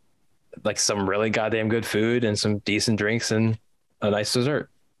had like some really goddamn good food and some decent drinks and a nice dessert.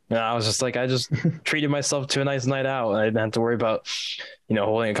 And I was just like, I just treated myself to a nice night out. I didn't have to worry about, you know,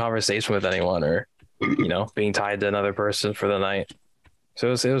 holding a conversation with anyone or, you know, being tied to another person for the night. So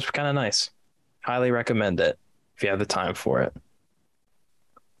it was kind of nice. Highly recommend it if you have the time for it.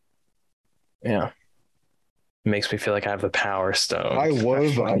 Yeah. It makes me feel like I have the power stone. I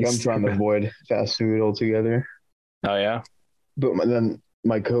was like, I'm trying to avoid fast food altogether. Oh, yeah. But then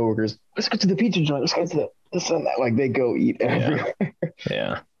my coworkers, let's go to the pizza joint. Let's go to this and that. Like they go eat everywhere.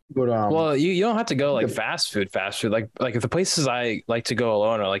 Yeah. But well, you don't have to go like fast food. Like if the places I like to go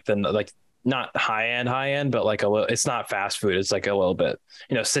alone are like the like not high end, but like a little. It's not fast food. It's like a little bit,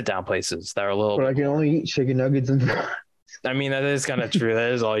 you know, sit down places that are a little. But I can only eat chicken nuggets and. I mean, that is kind of true.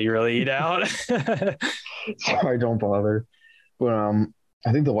 That is all you really eat out. Sorry, don't bother. But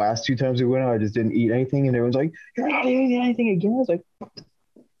I think the last 2 times we went out, I just didn't eat anything, and everyone's like, "You're not eating anything again." I was like,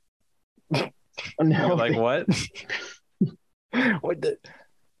 no. You're like what? What the?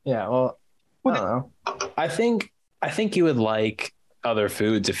 Yeah, well, I don't know. I think you would like other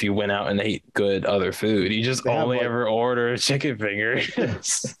foods if you went out and ate good other food. You just only ever order chicken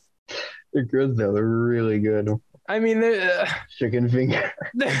fingers. They're good though. They're really good. I mean, chicken finger.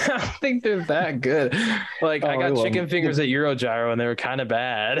 I don't think they're that good. Like I got chicken fingers at Eurogyro and they were kind of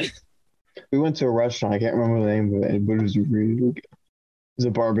bad. We went to a restaurant. I can't remember the name of it, but it was really good. It was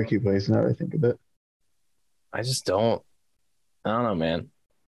a barbecue place. Now I think of it. I just don't. I don't know, man.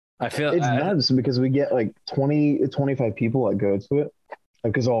 I feel it's nuts because we get like 20, 25 people that go to it,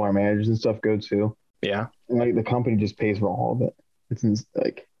 because all our managers and stuff go to. Yeah. And like the company just pays for all of it. It's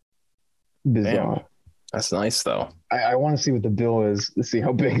like bizarre. Damn. That's nice though. I want to see what the bill is to see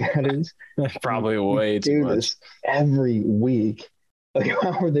how big that is. Probably way too much. This every week. Like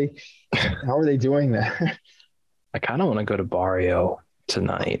how are they doing that? I kind of want to go to Barrio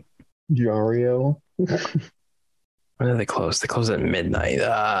tonight. Jario. When do they close? They close at midnight.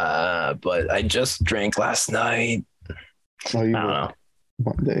 But I just drank last night. Oh, you I don't know.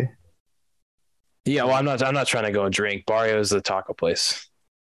 One day. Yeah, well, I'm not trying to go and drink. Barrio is the taco place.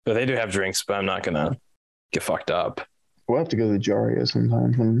 But they do have drinks, but I'm not gonna get fucked up. We'll have to go to Jario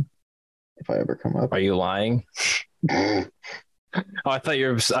sometime if I ever come up. Are you lying? I thought you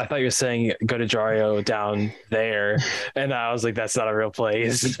were saying go to Jario down there, and I was like, that's not a real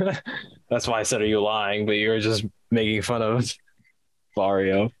place. That's why I said, are you lying? But you were just making fun of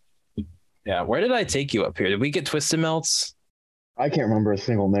Barrio. Yeah, where did I take you up here? Did we get Twisted Melts? I can't remember a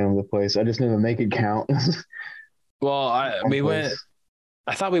single name of the place. I just knew to make it count. Well, I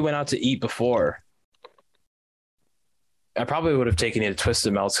thought we went out to eat before. I probably would have taken you to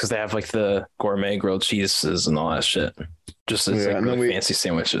Twisted Melts because they have like the gourmet grilled cheeses and all that shit. Just like really fancy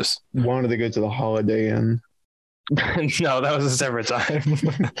sandwiches. Wanted to go to the Holiday Inn. No, that was a separate time.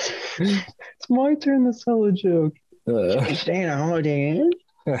 It's my turn to sell a joke. Staying at Holiday Inn?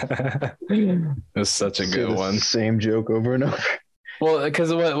 It was such a good one. Same joke over and over. Well,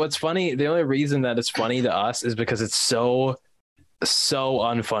 because what's funny, the only reason that it's funny to us is because it's so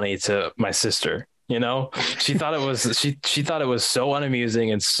unfunny to my sister. You know, she thought it was she thought it was so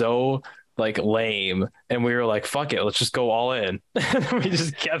unamusing and so like lame, and we were like, "Fuck it, let's just go all in." We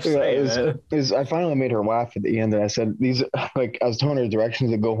just kept saying it. I finally made her laugh at the end, and I said, "These like I was telling her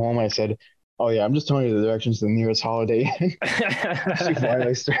directions to go home." I said, Oh yeah, I'm just telling you the directions to the nearest Holiday Inn. She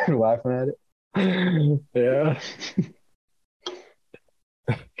finally started laughing at it. Yeah.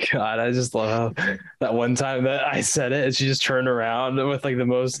 God, I just love how that one time that I said it and she just turned around with like the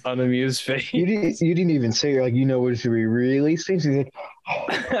most unamused face. You didn't even say you're like, you know what should we really say? She's like,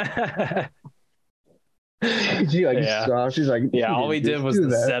 she like Yeah. stopped. She's like, Yeah, all we did was do the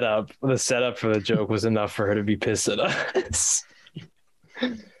that. setup. The setup for the joke was enough for her to be pissed at us.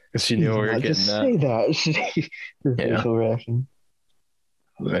 Because she knew we were getting just that. say that. Her facial reaction.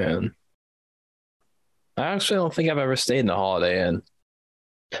 Man. I actually don't think I've ever stayed in a Holiday Inn.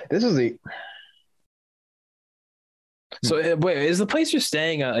 This is the So wait, is the place you're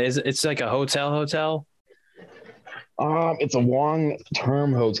staying? It's like a hotel? it's a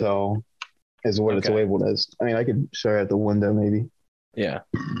long-term hotel, is what it's labeled as. I mean, I could show you at the window, maybe. Yeah.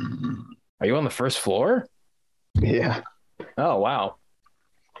 Are you on the first floor? Yeah. Oh wow.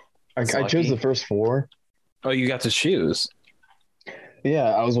 I chose the first floor. Oh, you got to choose. Yeah,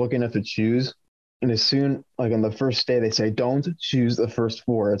 I was looking at the choose, and as soon like on the first day, they say don't choose the first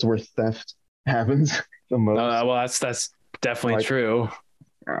floor. It's where theft happens the most. Well, that's definitely true.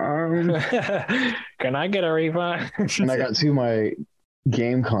 Can I get a refund? And I got two of my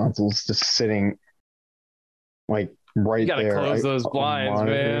game consoles just sitting like right there. You gotta close those blinds,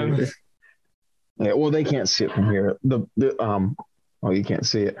 man. Yeah, well, they can't see it from here. Oh, you can't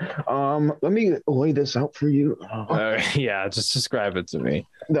see it. Let me lay this out for you. Yeah, just describe it to me.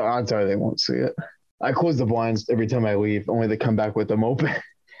 No, I'm sorry, they won't see it. I close the blinds every time I leave, only to come back with them open.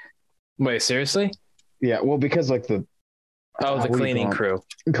 Wait, seriously? Yeah, well, because like the cleaning crew.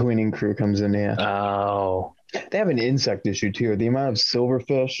 Cleaning crew comes in, yeah. Oh. They have an insect issue too. The amount of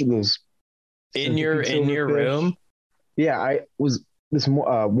silverfish, those in your room. Yeah, I was this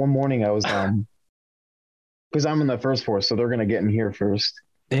one morning. I was because I'm in the first floor, so they're gonna get in here first.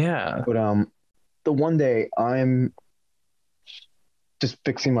 Yeah. But the one day I'm just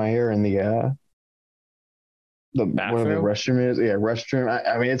fixing my hair in the where the restroom is. Yeah, restroom.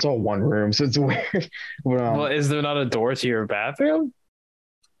 I mean, it's all one room, so it's weird. But, well, is there not a door to your bathroom?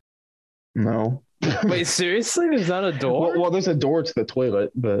 No. Wait, seriously? There's not a door? Well, there's a door to the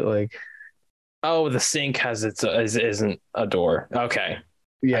toilet, but like. Oh, the sink has isn't a door. Okay.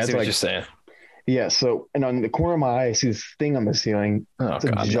 Yeah, I see what you're saying. Yeah, so and on the corner of my eye, I see this thing on the ceiling. It's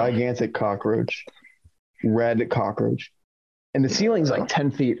a gigantic cockroach, red cockroach, and the ceiling's like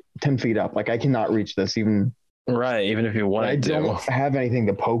 10 feet up. Like I cannot reach this even. Right, even if you wanted to. I don't have anything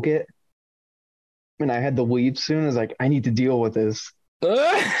to poke it, and I had to leave soon. I was like, I need to deal with this.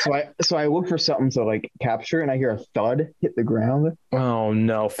 So I look for something to like capture, and I hear a thud hit the ground. Oh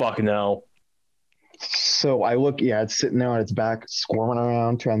no! Fuck no! So I look, yeah, it's sitting there on its back, squirming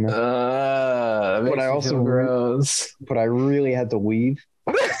around, trying to. But I also gross. But I really had to leave,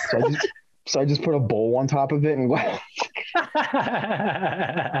 so I just put a bowl on top of it and.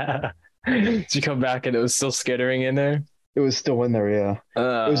 Did you come back and it was still skittering in there? It was still in there, yeah.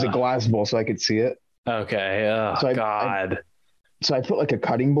 It was a glass bowl, so I could see it. Okay. Oh, so God. So I put like a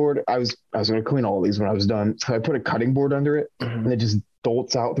cutting board. I was going to clean all of these when I was done. So I put a cutting board under it, and it just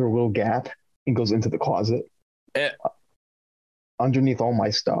dolts out through a little gap and goes into the closet underneath all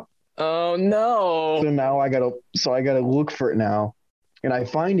my stuff. Oh no! So now I gotta look for it now, and I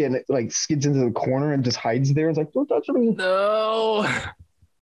find it, and it like skids into the corner and just hides there. It's like, don't touch me! No.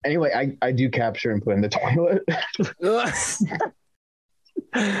 Anyway, I do capture and put in the toilet. Will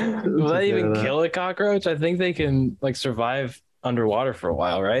that even kill a cockroach? I think they can like survive underwater for a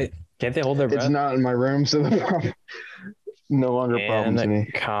while, right? Can't they hold their breath? It's not in my room, so no longer a problem to me.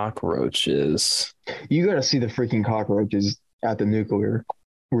 Cockroaches. You got to see the freaking cockroaches at the nuclear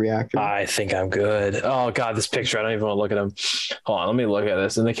reactor. I think I'm good. Oh God, this picture. I don't even want to look at them. Hold on, let me look at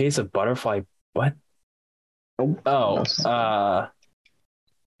this. In the case of butterfly, what?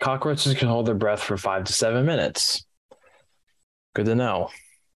 Cockroaches can hold their breath for 5 to 7 minutes. Good to know.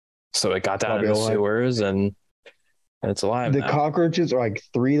 So it got down in the sewers and it's alive. The cockroaches are like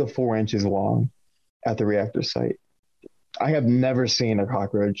 3 to 4 inches long at the reactor site. I have never seen a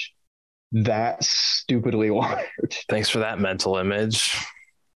cockroach that stupidly large. Thanks for that mental image.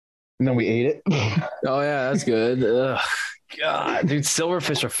 And then we ate it. Oh yeah, that's good. Ugh, God, dude,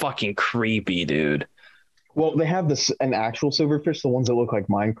 silverfish are fucking creepy, dude. Well, they have an actual silverfish, the ones that look like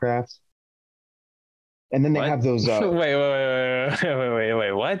Minecraft. And then they have those. Wait,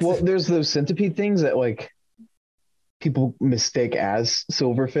 what? Well, there's those centipede things that like people mistake as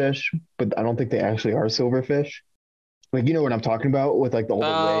silverfish, but I don't think they actually are silverfish. Like, you know what I'm talking about with like all the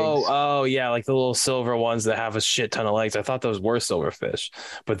legs. Oh, yeah, like the little silver ones that have a shit ton of legs. I thought those were silverfish,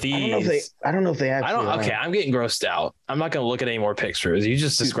 but I don't know if they. these, I don't know if they I actually don't. Okay, are. I'm getting grossed out. I'm not gonna look at any more pictures. You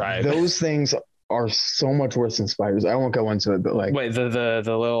just Dude, described. those things are so much worse than spiders. I won't go into it, but like Wait, the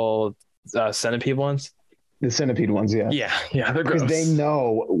little centipede ones. the centipede ones, yeah, Yeah, they're because they gross.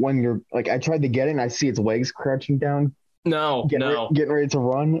 know when you're like. I tried to get it, and I see its legs crouching down, No, no, getting ready to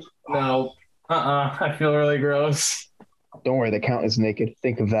run. no. I feel really gross. Don't worry, the count is naked.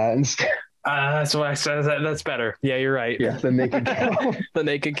 Think of that instead. That's what I said. That's better. Yeah, you're right. Yeah, the naked count. The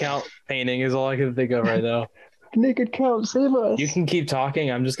naked count painting is all I can think of right now. Naked count, save us. You can keep talking.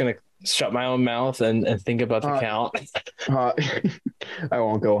 I'm just gonna shut my own mouth and think about the count. I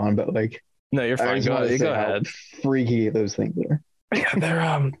won't go on, but like, No, you're I fine. just Go, want to say go how ahead. freaky those things are. Yeah,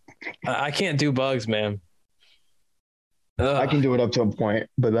 they're I can't do bugs, man. I can Ugh. do it up to a point,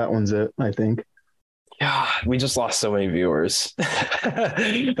 but that one's it. I think. Yeah, we just lost so many viewers.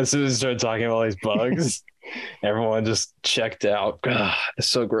 As soon as we started talking about all these bugs, everyone just checked out. Ugh, it's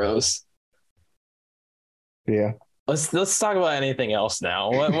so gross. Yeah. Let's talk about anything else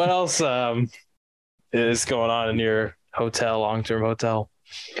now. What else is going on in your hotel, long-term hotel?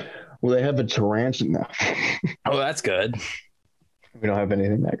 Well, they have a tarantula. Oh, that's good. We don't have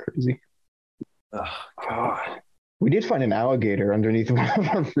anything that crazy. Oh God. We did find an alligator underneath one of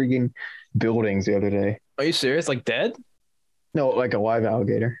our freaking buildings the other day. Are you serious? Like dead? No, like a live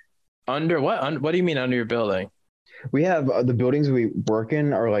alligator. Under what? What do you mean under your building? We have the buildings we work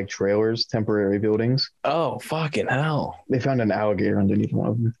in are like trailers, temporary buildings. Oh, fucking hell. They found an alligator underneath one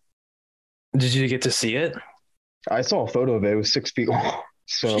of them. Did you get to see it? I saw a photo of it. It was 6 feet long.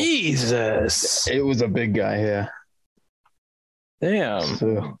 So Jesus. it was a big guy. Yeah. Damn.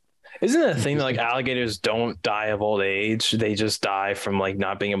 So Isn't it a thing that like alligators don't die of old age? They just die from like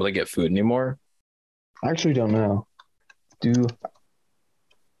not being able to get food anymore? I actually don't know. Do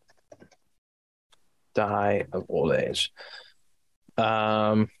Die of old age.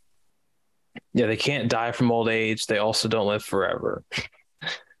 Yeah, they can't die from old age. They also don't live forever.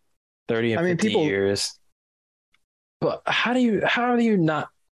 30 and 50 years. But how do you not,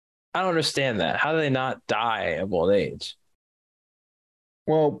 I don't understand that. How do they not die of old age?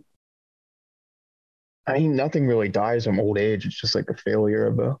 Well, I mean, nothing really dies from old age. It's just like a failure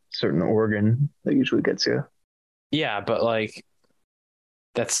of a certain organ that usually gets you. Yeah, but like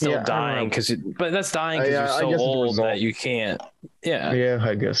that's still dying because that's dying because you're so old that you can't. Yeah. Yeah,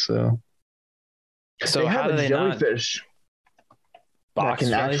 I guess so. So how do they jellyfish not that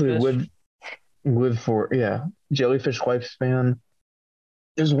can actually live for jellyfish lifespan.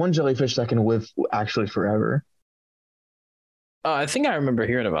 There's one jellyfish that can live actually forever. I think I remember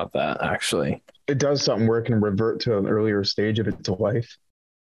hearing about that actually. It does something where it can revert to an earlier stage of its life.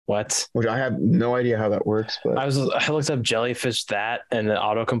 What? Which I have no idea how that works, but I looked up jellyfish that, and the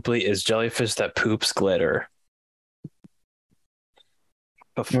autocomplete is jellyfish that poops glitter.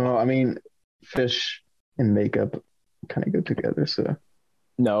 Well, I mean, fish and makeup kind of go together, so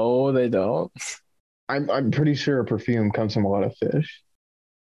no, they don't. I'm pretty sure perfume comes from a lot of fish,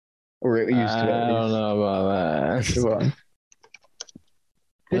 or it used to. I don't know about that.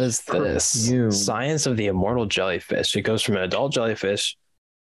 What is this? Science of the immortal jellyfish. It goes from an adult jellyfish.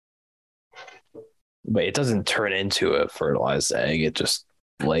 But it doesn't turn into a fertilized egg. It just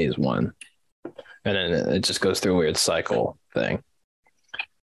lays one. And then it just goes through a weird cycle thing.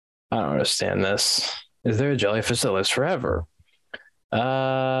 I don't understand this. Is there a jellyfish that lives forever?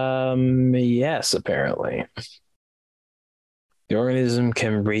 Yes, apparently. The organism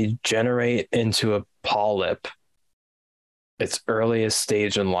can regenerate into a polyp its earliest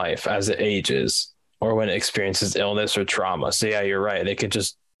stage in life as it ages or when it experiences illness or trauma. So yeah, you're right. It could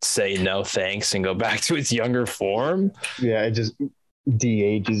just say no thanks and go back to its younger form. Yeah, it just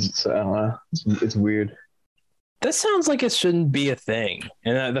de-ages. I don't know. It's weird. That sounds like it shouldn't be a thing.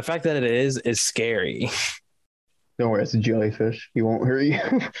 And the fact that it is scary. Don't worry, it's a jellyfish. He won't hurt you.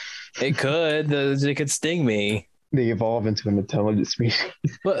 It could sting me. They evolve into an intelligent species.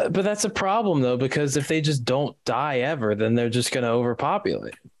 But that's a problem though, because if they just don't die ever, then they're just going to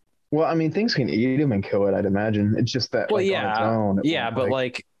overpopulate. Well, I mean, things can eat them and kill it, I'd imagine. It's just that on its own.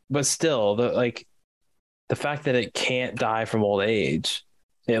 But still, the fact that it can't die from old age,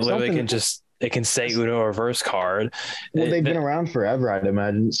 it literally it can say Uno reverse card. Well, they've been around forever, I'd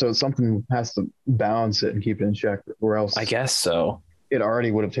imagine. So something has to balance it and keep it in check, or else I guess so. It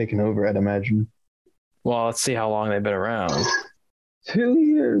already would have taken over, I'd imagine. Well, let's see how long they've been around. 2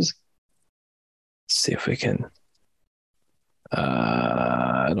 years. Let's see if we can.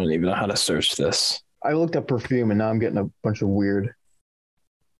 I don't even know how to search this. I looked up perfume and now I'm getting a bunch of weird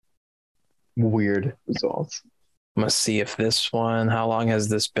results. I'm gonna see if this one. How long has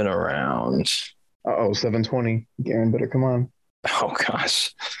this been around? 720. Garen, better come on. Oh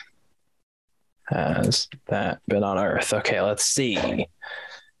gosh. Has that been on Earth? Okay, let's see. It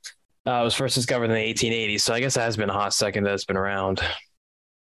was first discovered in the 1880s, so I guess it has been a hot second that it's been around.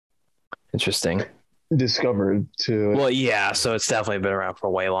 Interesting. Discovered to. Well, yeah, so it's definitely been around for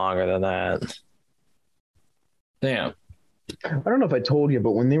way longer than that. Damn. I don't know if I told you,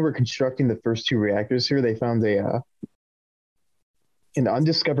 but when they were constructing the first two reactors here, they found an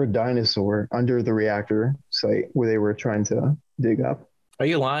undiscovered dinosaur under the reactor site where they were trying to dig up. Are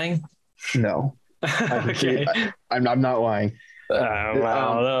you lying? No. Okay. I'm not lying. I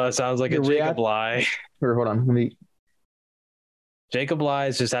don't know. It sounds like a Jacob lie. Or hold on. Let me. Jacob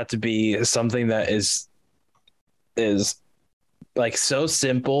lies just have to be something that is like so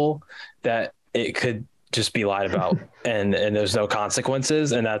simple that it could just be lied about and there's no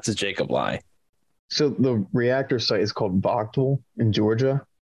consequences, and that's a Jacob lie. So the reactor site is called Boctal in Georgia.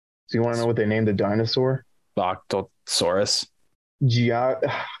 So you want to know what they named the dinosaur? Boctosaurus.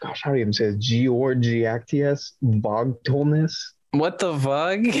 Gosh, how do you even say it? Georgiactius Bogtalnus. What the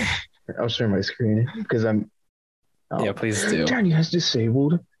fuck? I'll share my screen because I'm. Oh. Yeah, please do. Johnny has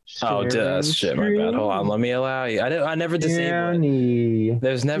disabled. Oh, that's shit. My bad. Hold on. Let me allow you. I never disabled it.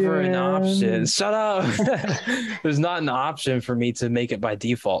 There's never an option. Shut up. There's not an option for me to make it by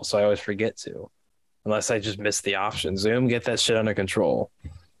default, so I always forget to. Unless I just miss the option. Zoom, get that shit under control.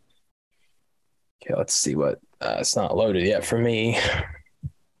 Okay, let's see what. It's not loaded yet for me.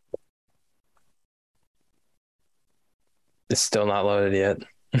 It's still not loaded yet.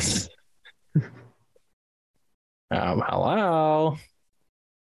 Hello.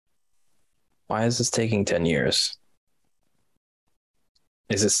 Why is this taking 10 years?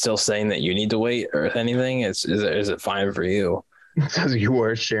 Is it still saying that you need to wait or anything? Is it fine for you? It says you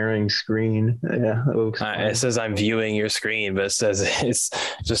are sharing screen. Yeah, it says I'm viewing your screen, but it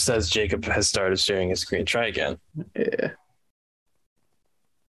just says Jacob has started sharing his screen. Try again. Yeah.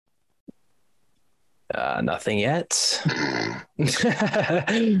 Nothing yet.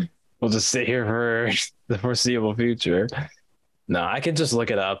 We'll just sit here for the foreseeable future. No, I can just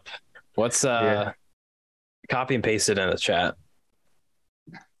look it up. What's copy and paste it in the chat,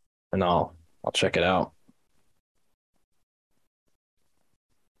 and I'll check it out.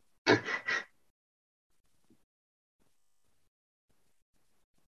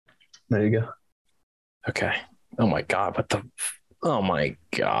 There you go. Okay. Oh my god! Oh my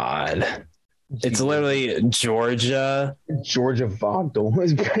god! It's literally Georgia Bogtal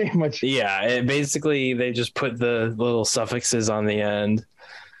is pretty much. Yeah, basically they just put the little suffixes on the end.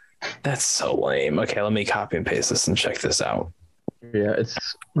 That's so lame. Okay, let me copy and paste this and check this out. Yeah, it's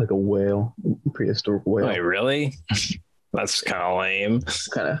like a whale, prehistoric whale. Wait, really? That's kind of lame.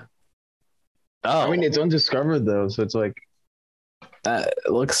 Kind of. Oh, I mean, it's undiscovered though, so it's like. It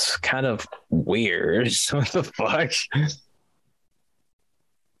looks kind of weird. What the fuck?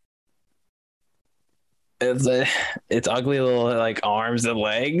 It's ugly little like arms and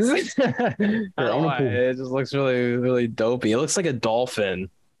legs. I don't know why. It just looks really, really dopey. It looks like a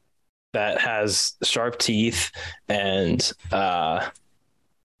dolphin that has sharp teeth and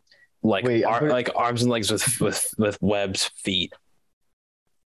like arms and legs with webbed feet.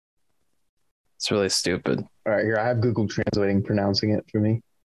 It's really stupid. All right, here I have Google translating pronouncing it for me.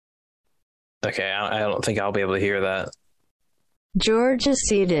 Okay, I don't think I'll be able to hear that.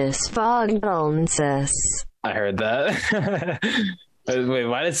 Georgicetus Fogdonsis. I heard that. Wait,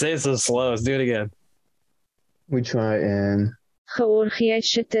 why did it say it so slow? Let's do it again. We try and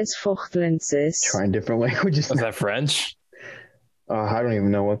Georgicetus Fogdonsis. Trying different languages. Was that French? I don't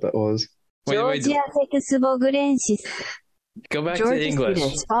even know what that was. Wait. Go back to English.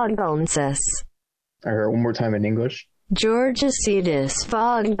 Fogdonsis. I heard it one more time in English. Georgicetus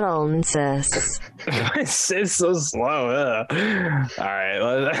Fogdonsis. It's so slow. All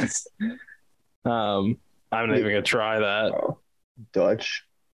right. I'm not even gonna try that. Dutch.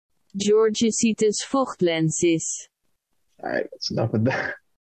 Georgicetus Fogdlensis. All right, that's enough of that.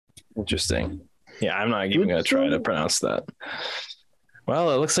 Interesting. Yeah, I'm not even gonna try to pronounce that.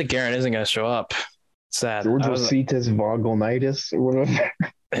 Well, it looks like Garen isn't gonna show up. Sad. Georgicetus Vogonitis or whatever.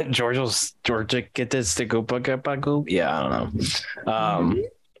 Georgicetus Tegupagu. Yeah, I don't know.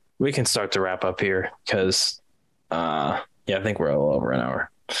 We can start to wrap up here because, I think we're a little over an hour.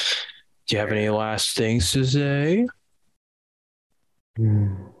 Do you have any last things to say?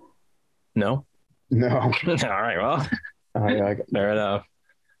 No. No. All right. Well, fair enough.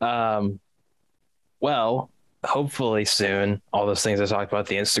 Well, hopefully soon, all those things I talked about,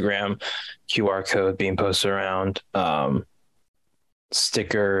 the Instagram QR code being posted around,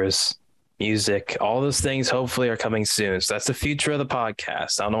 stickers, music, all those things hopefully are coming soon. So that's the future of the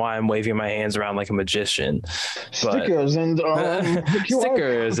podcast. I don't know why I'm waving my hands around like a magician. But Stickers and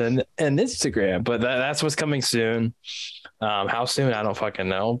stickers and Instagram, but that's what's coming soon. How soon, I don't fucking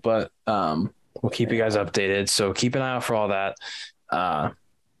know, but we'll keep you guys updated. So keep an eye out for all that.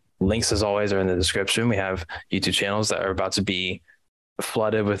 Links, as always, are in the description. We have YouTube channels that are about to be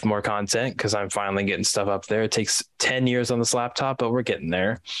flooded with more content because I'm finally getting stuff up there. It takes 10 years on this laptop, but we're getting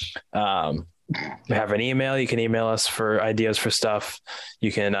there. We have an email. You can email us for ideas for stuff.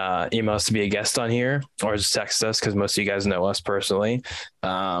 You can email us to be a guest on here, or just text us because most of you guys know us personally.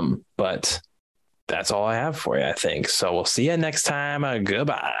 But that's all I have for you, I think. So we'll see you next time.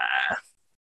 Goodbye.